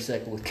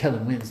motorcycle with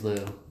Kellen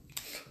Winslow.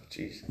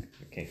 Jeez,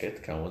 you can't get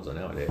the Kellen Winslow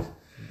nowadays.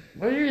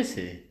 Where is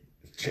he?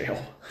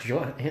 Jail.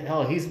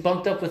 Oh, he's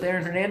bunked up with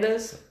Aaron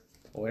Hernandez?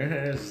 Well, Aaron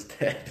Hernandez is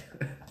dead.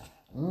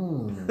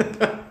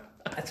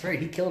 That's right,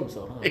 he killed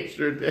himself, huh? He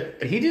sure did.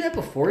 Did he do that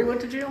before he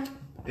went to jail?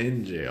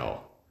 In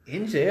jail.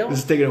 In jail? This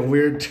is taking a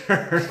weird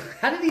turn.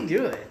 How did he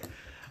do it?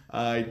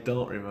 I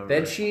don't remember.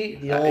 Bed sheet?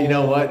 You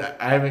know what?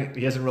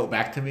 He hasn't wrote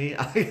back to me.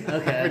 I've been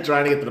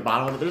trying to get to the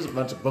bottom of it. There's a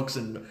bunch of books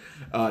and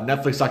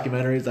Netflix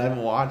documentaries I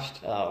haven't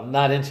watched. Oh, I'm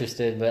not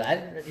interested,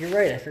 but you're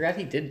right. I forgot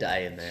he did die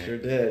in there. Sure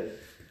did.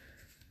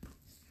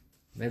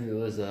 Maybe it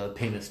was a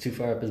penis too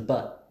far up his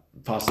butt.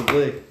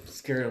 Possibly.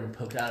 Scared him,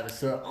 poked out of his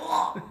throat.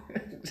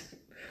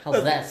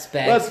 How's that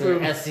spag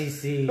for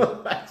SEC?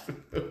 Let's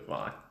move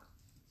on.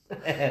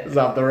 It's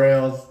off the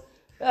rails.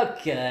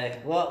 Okay,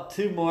 well,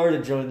 2 more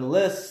to join the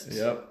list.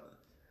 Yep.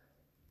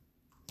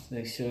 Let's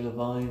make sure the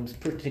volume's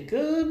pretty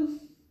good.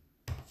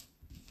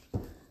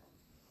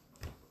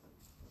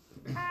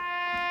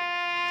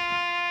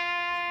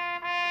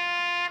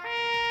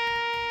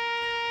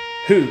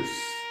 Hoos.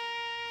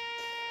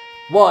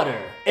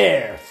 Water,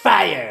 air,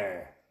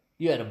 fire.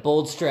 You had a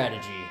bold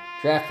strategy.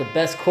 Draft the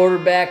best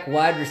quarterback,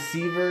 wide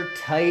receiver,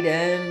 tight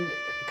end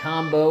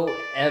combo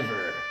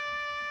ever.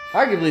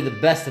 Arguably the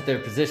best at their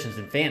positions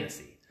in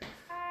fantasy.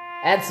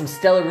 Add some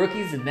stellar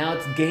rookies and now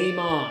it's game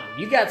on.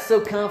 You got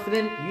so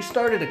confident, you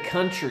started a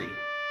country.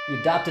 You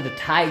adopted a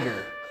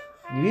tiger.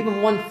 You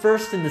even won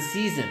first in the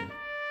season.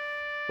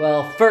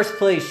 Well, first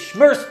place,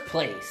 schmirst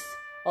place.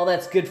 All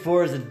that's good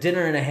for is a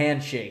dinner and a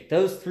handshake.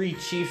 Those 3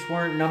 Chiefs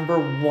weren't number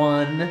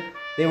 1.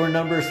 They were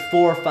numbers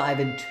 4, 5,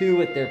 and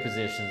 2 at their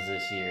positions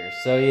this year.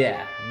 So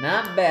yeah,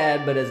 not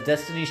bad, but as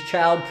Destiny's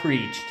Child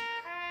preached,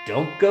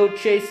 don't go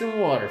chasing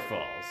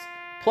waterfalls.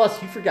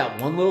 Plus, you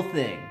forgot one little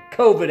thing.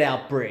 COVID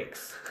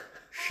outbreaks.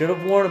 Should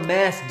have worn a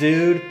mask,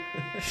 dude.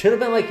 Should have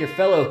been like your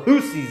fellow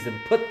Hoosies and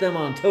put them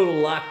on total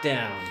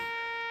lockdown.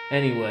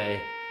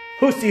 Anyway,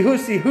 Hoosie,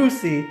 Hoosie,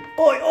 Hoosie.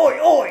 Oi, oi,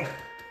 oi.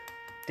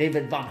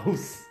 David Von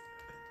Hoos.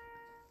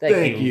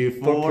 Thank you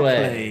for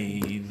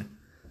playing.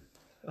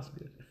 That was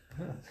good.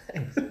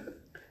 Thanks.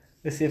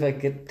 Let's see if I can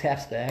get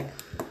taps back.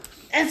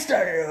 And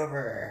start it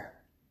over.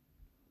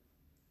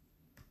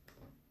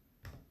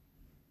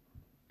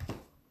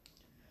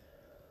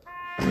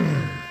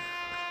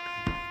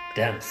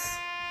 Dunce.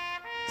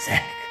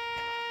 Zach.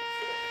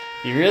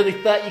 You really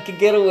thought you could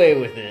get away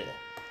with it?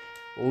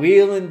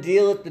 Wheel and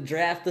deal at the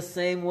draft the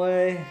same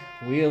way.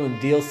 Wheel and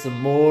deal some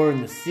more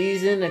in the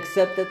season,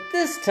 except that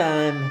this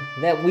time,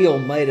 that wheel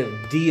might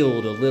have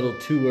dealed a little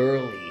too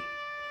early.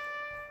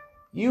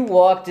 You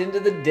walked into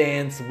the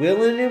dance,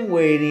 willing and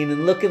waiting,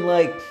 and looking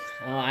like,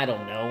 I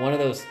don't know, one of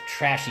those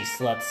trashy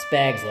sluts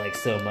Spags like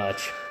so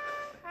much.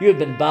 You had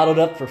been bottled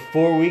up for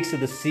 4 weeks of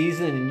the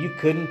season, and you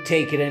couldn't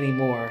take it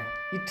anymore.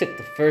 You took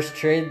the first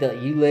trade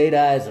that you laid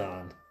eyes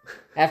on.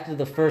 After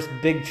the first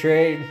big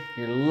trade,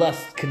 your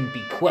lust couldn't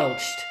be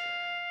quelched.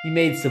 You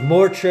made some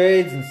more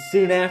trades, and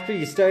soon after,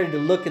 you started to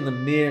look in the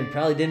mirror and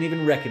probably didn't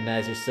even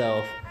recognize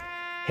yourself.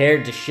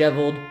 Hair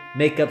disheveled,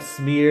 makeup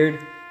smeared,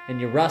 and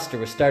your roster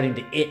was starting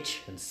to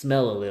itch and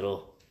smell a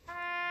little.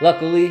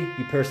 Luckily,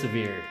 you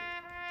persevered.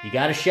 You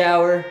got a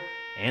shower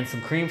and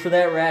some cream for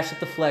that rash at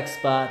the flex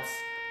spots,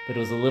 but it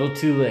was a little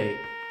too late.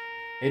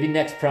 Maybe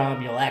next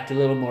prom you'll act a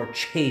little more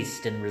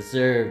chaste and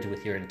reserved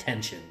with your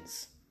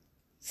intentions.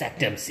 Zach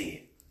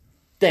Dempsey.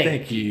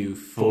 Thank you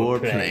for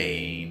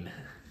playing.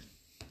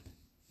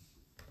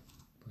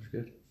 That's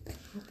good.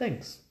 Well,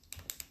 thanks.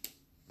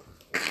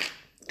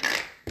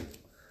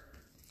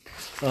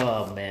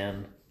 Oh,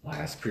 man.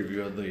 Last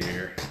preview of the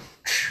year.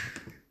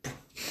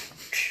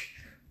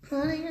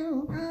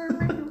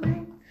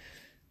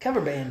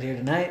 Cover band here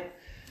tonight.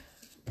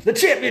 The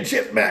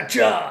championship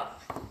matchup.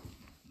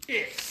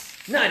 It's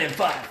 9-5,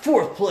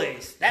 4th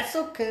place. That's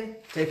okay.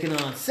 Taking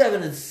on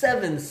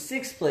 7-7,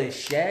 6th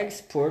place.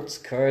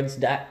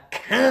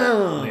 ShagSportsCards.com.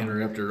 I'll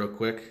interrupt you real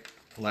quick.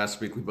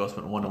 Last week we both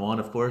went 1-1,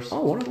 of course.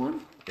 Oh, 1-1?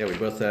 Yeah, we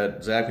both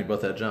had Zach, we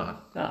both had John.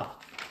 Oh,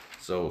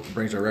 So it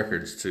brings our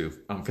records to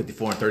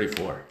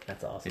 54-34.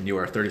 that's awesome. And you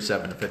are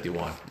 37-51.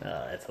 Oh,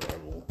 that's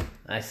horrible.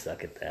 I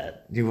suck at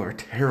that. You are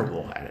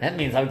terrible at it. That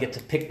means I would get to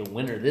pick the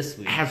winner this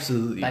week.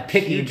 Absolutely. By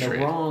picking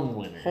putrid. the wrong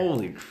winner.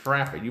 Holy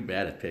crap, are you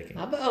bad at picking?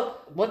 How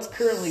about what's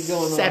currently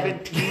going on?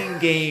 17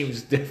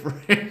 games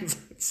difference.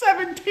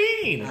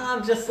 17!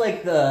 I'm just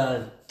like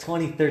the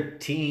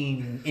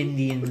 2013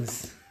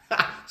 Indians.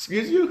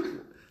 Excuse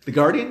you? The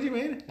Guardians, you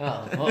mean?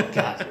 Oh,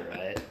 God, you're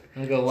right.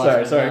 I'm gonna go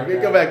watch. Sorry.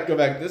 Go back.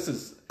 This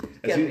is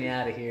Get me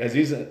out of here.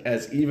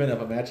 as even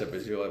of a matchup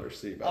as you'll ever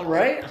see. All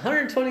right,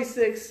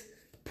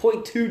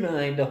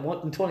 126.29 to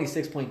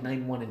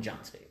 126.91 in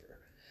John's favor.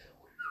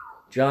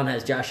 John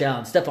has Josh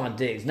Allen, Stephon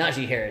Diggs,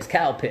 Najee Harris,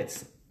 Kyle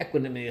Pitts,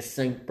 Equanimous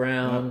St.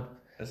 Brown.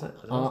 Is that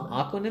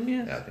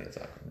Aquanimous? Yeah, I think it's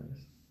Aquanimous.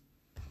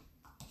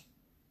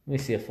 Let me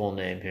see a full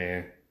name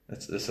here.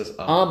 This is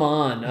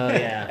Amon. Oh,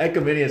 yeah.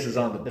 Ecominius is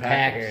on the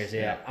Packers,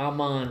 yeah.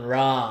 Amon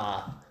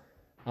Ra.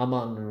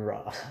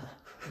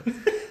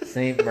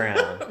 St.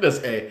 Brown.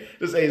 Just A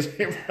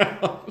St.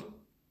 Brown.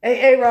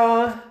 Hey,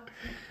 Ra.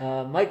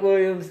 Mike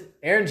Williams,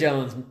 Aaron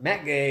Jones,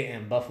 Matt Gay,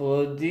 and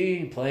Buffalo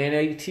D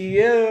playing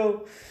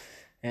ATO.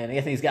 And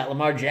Anthony's got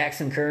Lamar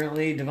Jackson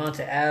currently,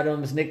 Devonta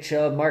Adams, Nick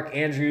Chubb, Mark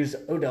Andrews,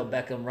 Odell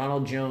Beckham,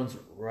 Ronald Jones,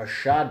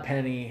 Rashad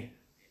Penny,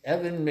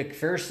 Evan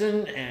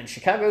McPherson, and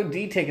Chicago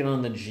D taking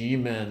on the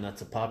G-Men.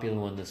 That's a popular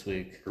one this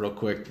week. Real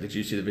quick, did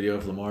you see the video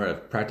of Lamar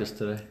at practice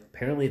today?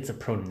 Apparently it's a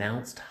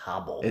pronounced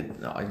hobble.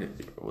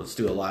 Let's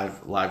do a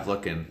live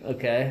looking.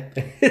 Okay.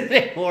 Is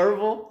it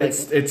horrible? It's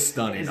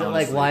stunning. Is honestly.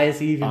 it like, why is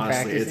he even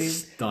honestly, practicing? It's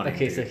stunning.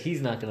 Okay, dude. so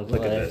he's not going to play.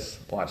 Look at this.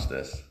 Watch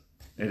this.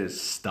 It is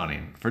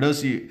stunning. For those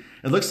of you,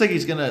 it looks like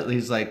he's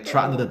like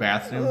trotting to the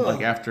bathroom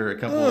like after a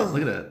couple.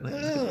 Look at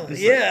it.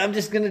 Yeah, I'm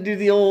just going to do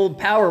the old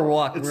power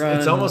walk run.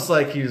 It's almost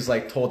like he was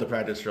like told to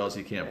practice or else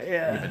he can't.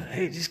 Yeah.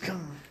 Hey, just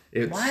come.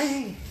 It's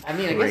Why? I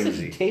mean, I crazy. guess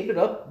if you tape it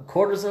up,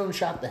 cortisone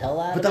shot the hell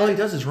out But of all it. he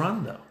does is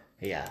run though.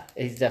 Yeah,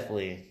 he's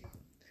definitely.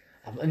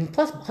 And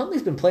plus,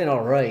 Huntley's been playing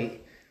all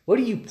right. What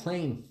are you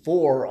playing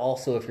for?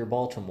 Also, if you're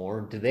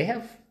Baltimore, do they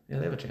have? Yeah,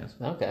 they have a chance.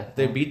 Okay, If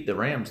they beat the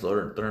Rams,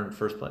 they're in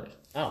first place.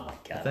 Oh my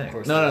god! I Of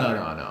course. No. they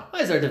are. Why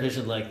is our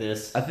division like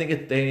this? I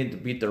think they need to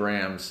beat the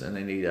Rams and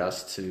they need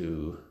us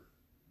to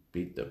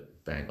beat the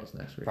Bengals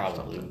next week.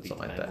 Probably or beat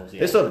something the like Bengals, that. yeah.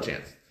 They still have a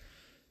chance.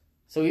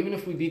 So even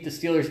if we beat the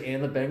Steelers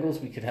and the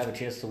Bengals, we could have a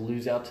chance to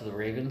lose out to the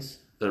Ravens.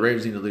 The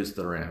Ravens need to lose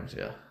to the Rams.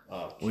 Yeah.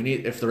 Oh,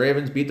 If the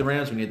Ravens beat the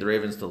Rams, we need the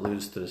Ravens to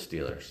lose to the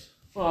Steelers.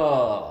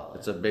 oh,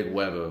 It's a big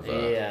web of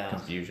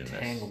confusion.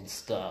 tangled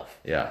stuff.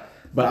 Yeah,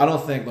 but I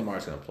don't think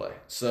Lamar's going to play.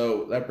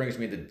 So that brings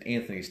me to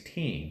Anthony's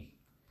team.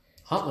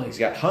 Huntley. He's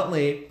got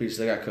Huntley, but he's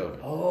still got COVID.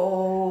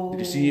 Oh, Did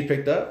you see he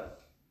picked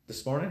up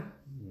this morning?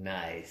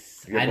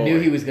 nice. Yeah, I boy. knew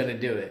he was going to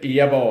do it.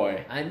 Yeah,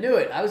 boy. I knew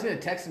it. I was going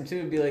to text him too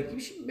and be like, "You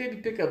should maybe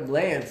pick up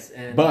Lance."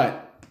 And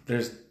But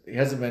he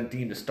hasn't been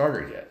deemed a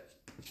starter yet.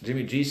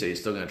 Jimmy G said he's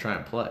still going to try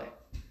and play.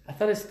 I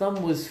thought his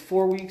thumb was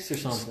 4 weeks or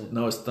something.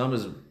 No, his thumb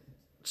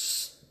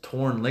is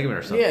torn ligament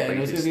or something. Yeah, but it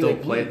was he gonna be still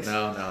like played. weeks.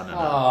 No.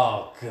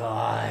 Oh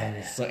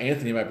God. So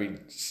Anthony might be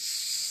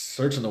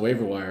searching the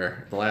waiver wire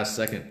at the last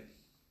second.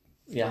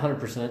 Yeah,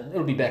 100%.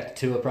 It'll be back to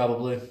Tua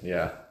probably.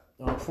 Yeah.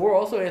 For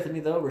also Anthony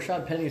though,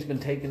 Rashad Penny's been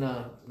taking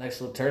a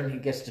nice little turn. He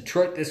gets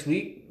Detroit this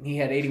week. He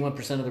had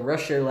 81% of the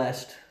rush share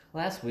last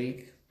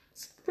week.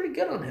 It's pretty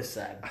good on his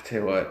side. I tell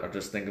you what, I'm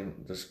just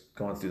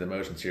going through the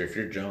motions here. If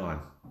you're John,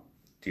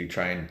 do you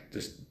try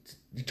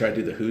to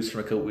do the who's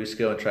from a couple weeks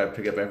ago and try to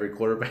pick up every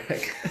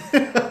quarterback?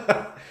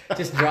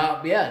 Just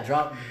drop your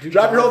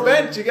whole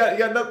bench. You got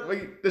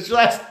nothing. This your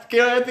last. Can't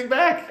get anything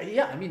back.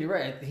 Yeah, I mean you're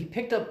right. He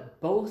picked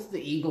up both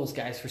the Eagles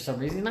guys for some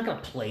reason. He's not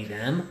going to play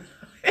them.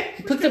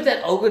 He picked up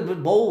that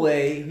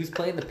Ogunbowale who's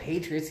playing the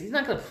Patriots. He's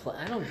not going to play.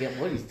 I don't get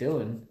what he's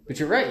doing. But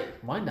you're right.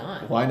 Why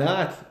not? Why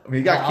not? I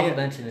mean,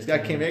 he's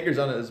got Cam Akers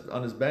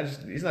on his bench.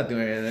 He's not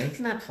doing anything. He's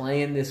not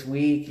playing this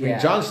week. I mean,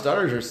 John's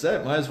starters are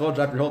set. Might as well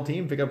drop your whole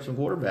team, pick up some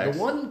quarterbacks. The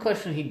one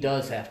question he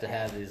does have to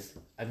have is,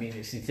 I mean,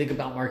 if you think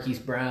about Marquise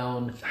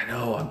Brown, I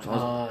know.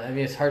 I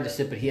mean, it's hard to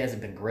sit, but he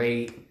hasn't been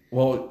great.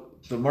 Well,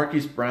 the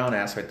Marquise Brown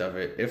aspect of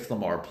it, if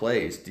Lamar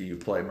plays, do you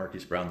play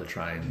Marquise Brown to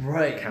try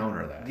and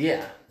counter that?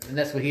 Yeah, and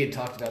that's what he had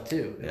talked about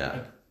too. Yeah.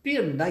 It'd be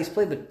a nice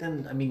play, but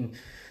then, I mean,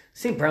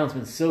 St. Brown's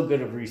been so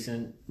good of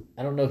recent.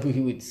 I don't know who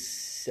he would...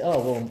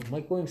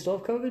 Mike Williams still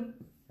have COVID?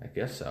 I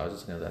guess so. I was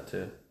just going to that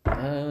too.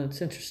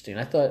 It's interesting.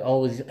 I thought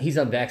he's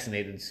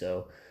unvaccinated,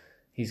 so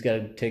he's got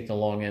to take the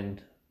long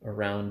end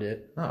around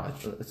it. No,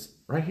 it's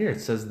right here.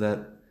 It says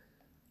that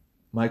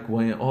Mike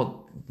Williams...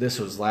 Oh, this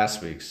was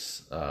last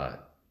week's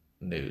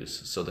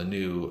news. So the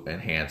new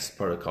enhanced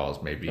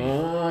protocols may be, be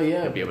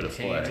able to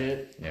change play.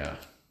 It. Yeah.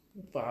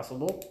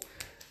 Possible.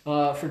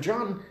 For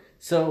John...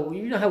 So,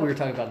 you know how we were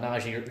talking about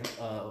Najee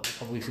a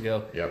couple weeks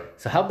ago? Yep.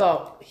 So, how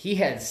about he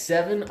had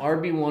 7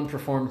 RB1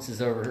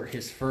 performances over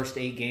his first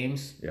 8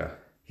 games? Yeah.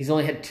 He's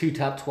only had 2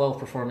 top 12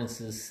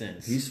 performances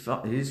since. He's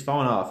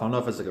fallen off. I don't know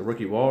if it's like a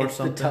rookie wall or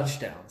something. It's the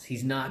touchdowns.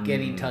 He's not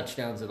getting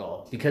touchdowns at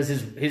all. Because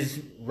his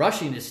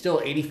rushing is still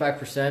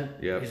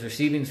 85%. Yep. His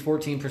receiving is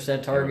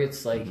 14%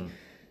 targets. Like,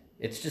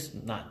 it's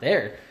just not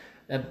there.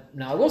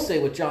 Now, I will say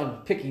with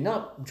John picking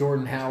up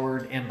Jordan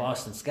Howard and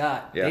Boston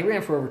Scott, they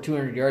ran for over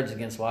 200 yards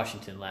against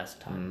Washington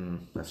last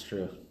time. That's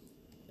true.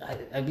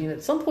 I mean,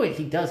 at some point,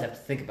 he does have to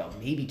think about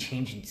maybe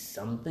changing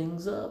some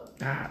things up.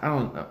 I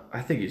don't know.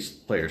 I think he's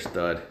player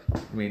stud.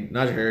 I mean,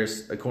 Najee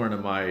Harris, according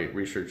to my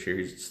research here,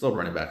 he's still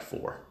running back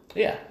 4.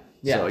 Yeah.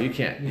 So you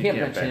can't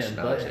bench him,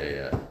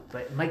 Najee.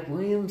 But Mike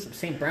Williams,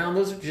 St. Brown,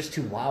 those are just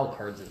 2 wild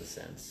cards in a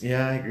sense.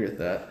 Yeah, I agree with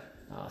that.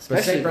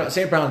 But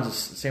St. Brown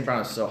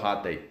is so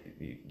hot that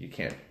you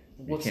can't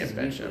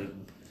bench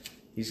him.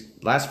 He's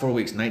last 4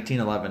 weeks 19,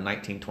 11,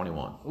 19,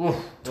 21.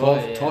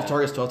 12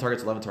 targets, 12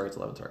 targets, 11 targets,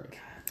 11 targets.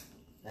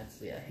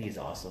 He's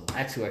awesome.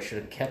 That's who I should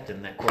have kept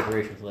in that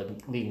Corporations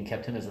League and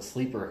kept him as a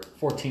sleeper,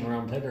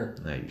 14-round picker.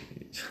 No,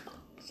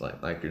 it's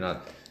like you're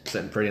not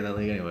sitting pretty in that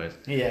league anyways.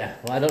 Yeah,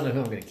 well, I don't know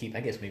who I'm going to keep.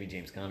 I guess maybe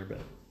James Conner, but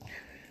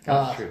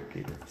that's true.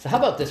 Keeper. So how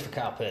about this for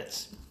Kyle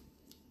Pitts?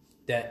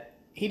 That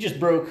he just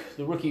broke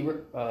the rookie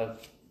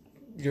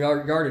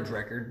yardage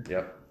record.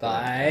 Yep.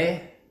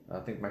 By I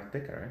think Mike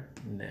Ditka,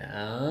 right?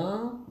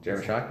 No.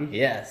 Jeremy Shockey?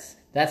 Yes.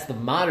 That's the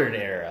modern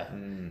era.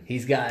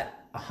 He's got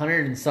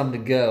 100 and some to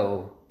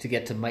go to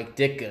get to Mike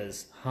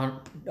Ditka's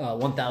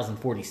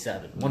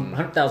 1,047.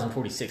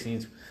 100,046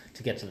 needs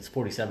to get to this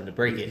 47 to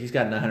break it. He's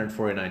got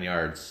 949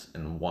 yards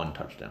and 1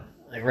 touchdown.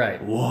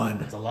 Right. 1.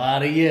 That's a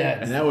lot of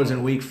yards. And that was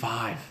in week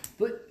 5.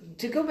 But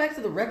to go back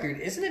to the record,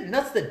 isn't it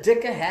nuts that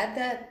Ditka had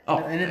that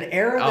in an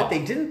era that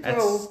they didn't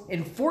throw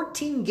in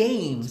 14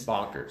 games? It's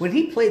bonkers. When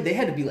he played, they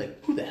had to be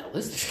like, who the hell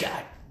is this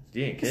guy?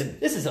 You ain't kidding.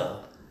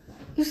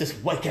 Who's this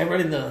white guy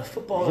running the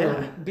football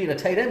or being a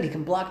tight end? He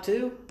can block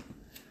too?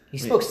 He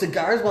smokes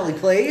cigars while he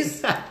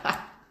plays?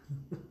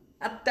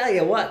 I'll tell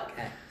you what.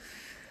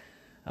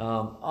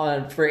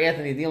 For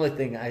Anthony, the only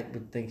thing I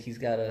would think he's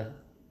got to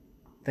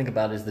think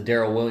about is the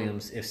Darrell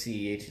Williams if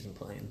CEH isn't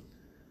playing.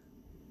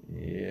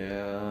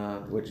 Yeah.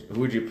 Who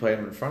would you play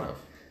him in front of?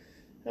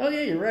 Oh,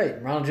 yeah, you're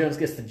right. Ronald Jones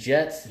gets the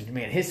Jets. And,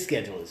 man, his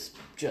schedule is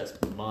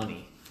just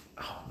money.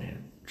 Oh,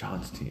 man.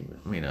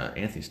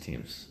 Anthony's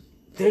teams.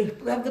 They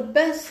have the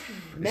best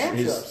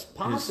matchups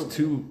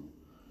possible.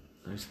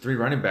 His 3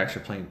 running backs are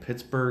playing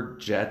Pittsburgh,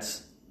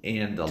 Jets,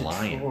 and the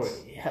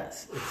Lions.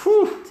 Yes.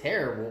 It's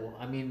terrible.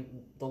 I mean,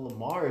 the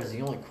Lamar is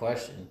the only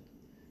question.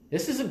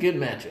 This is a good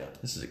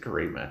matchup. This is a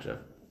great matchup.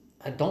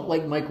 I don't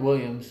like Mike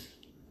Williams,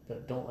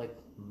 but don't like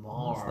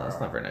Lamar. That's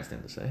not a very nice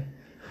thing to say.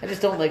 I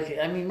just don't like...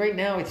 I mean, right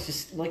now, it's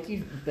just like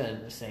you've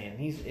been saying.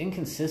 He's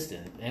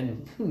inconsistent,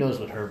 and who knows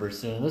what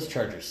Herbert's doing. Those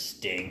Chargers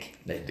stink.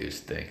 They do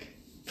stink.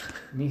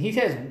 I mean, he's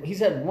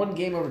had 1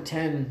 game over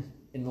 10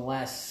 in the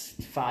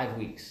last 5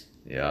 weeks.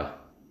 Yeah.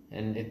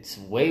 And it's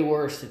way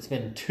worse. It's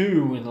been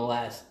 2 in the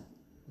last,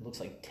 it looks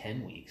like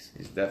 10 weeks.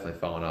 He's definitely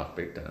fallen off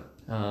big time.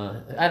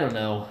 I don't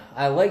know.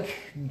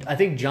 I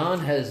think John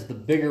has the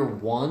bigger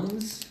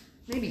ones.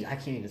 Maybe I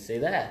can't even say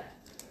that.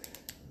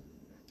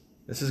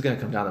 This is going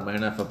to come down to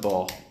Monday Night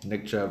Football,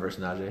 Nick Chubb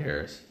versus Najee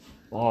Harris.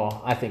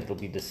 Oh, I think they'll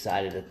be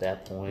decided at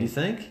that point. You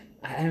think?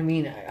 I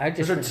mean,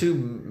 Those are 2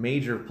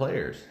 major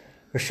players.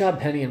 Rashad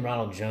Penny and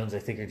Ronald Jones, I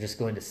think, are just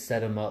going to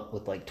set him up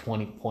with like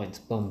 20 points.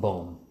 Boom,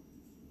 boom.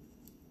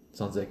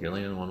 Sounds like you're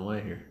leaning one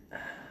way here.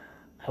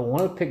 I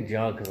want to pick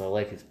John because I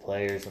like his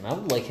players, and I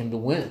would like him to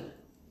win.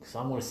 Because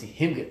I want to see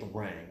him get the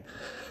ring.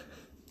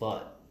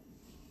 But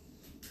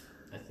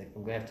I think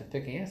I'm going to have to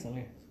pick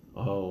Anthony.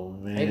 Oh,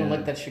 man. I even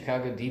like that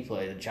Chicago D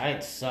play. The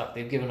Giants suck.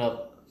 They've given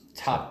up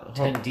top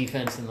 10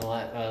 defense in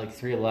the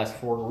 3 of the last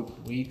 4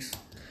 weeks.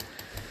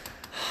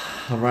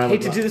 I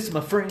hate to do this to my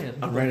friend.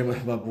 I'm riding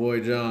with my boy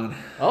John.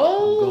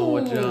 Oh! I'm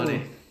going with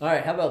Johnny. All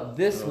right, how about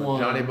this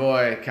one? Johnny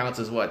boy counts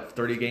as what,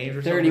 30 games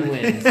or 30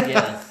 something? 30 wins,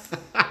 yes.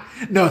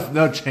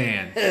 No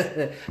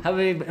chance. How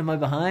many am I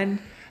behind?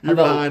 You're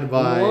behind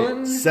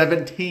by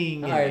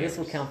 17 games. All right, this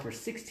will count for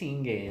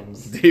 16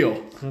 games.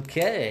 Deal.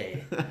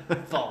 Okay.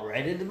 Fall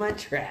right into my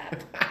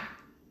trap.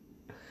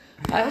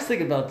 I was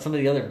thinking about some of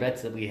the other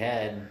bets that we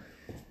had.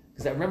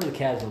 Because I remember the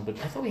Cavs one, but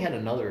I thought we had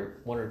another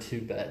 1 or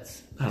 2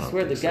 bets. I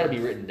swear they've got to be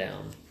written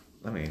down.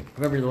 I mean... I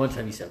remember the one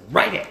time you said,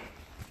 write it!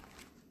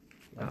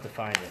 I'll have to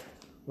find it.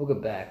 We'll go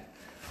back.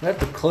 We have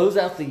to close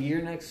out the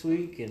year next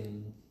week,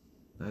 and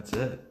that's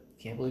it.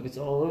 Can't believe it's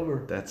all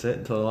over. That's it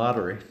until the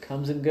lottery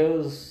Comes and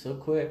goes so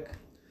quick.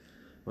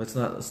 Well, it's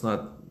not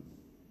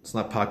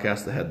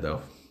podcast ahead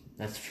though.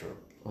 That's true.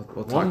 We'll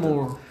One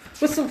more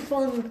with some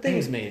fun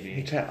things, maybe.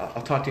 Hey, chat.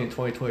 I'll talk to you in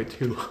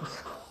 2022.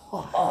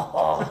 Talk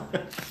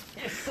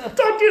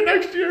Talk to you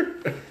next year.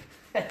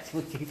 That's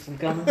what keeps them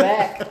coming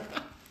back.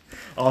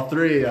 All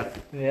three of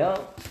you.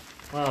 Yep.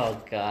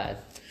 Oh God.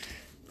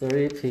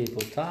 3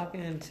 people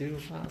talking to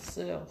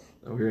myself.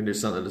 We're gonna do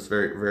something that's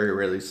very, very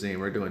rarely seen.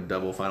 We're doing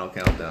double final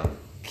countdown.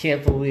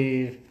 Can't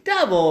believe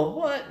double.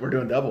 What? We're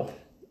doing double.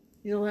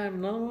 You don't have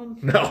another one?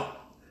 No.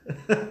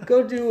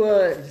 Go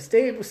do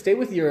stay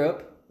with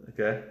Europe.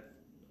 Okay.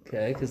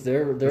 Okay, because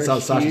they're That's how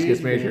sausage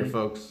gets made huge, here,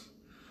 folks.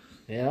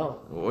 Yeah.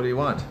 What do you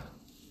want?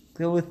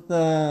 Go with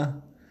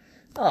oh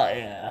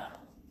yeah.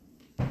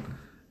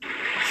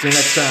 See you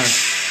next time.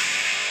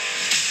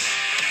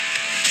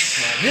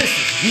 Now, this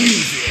is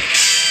music.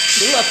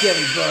 Good luck,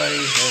 everybody.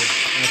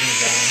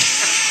 Oh,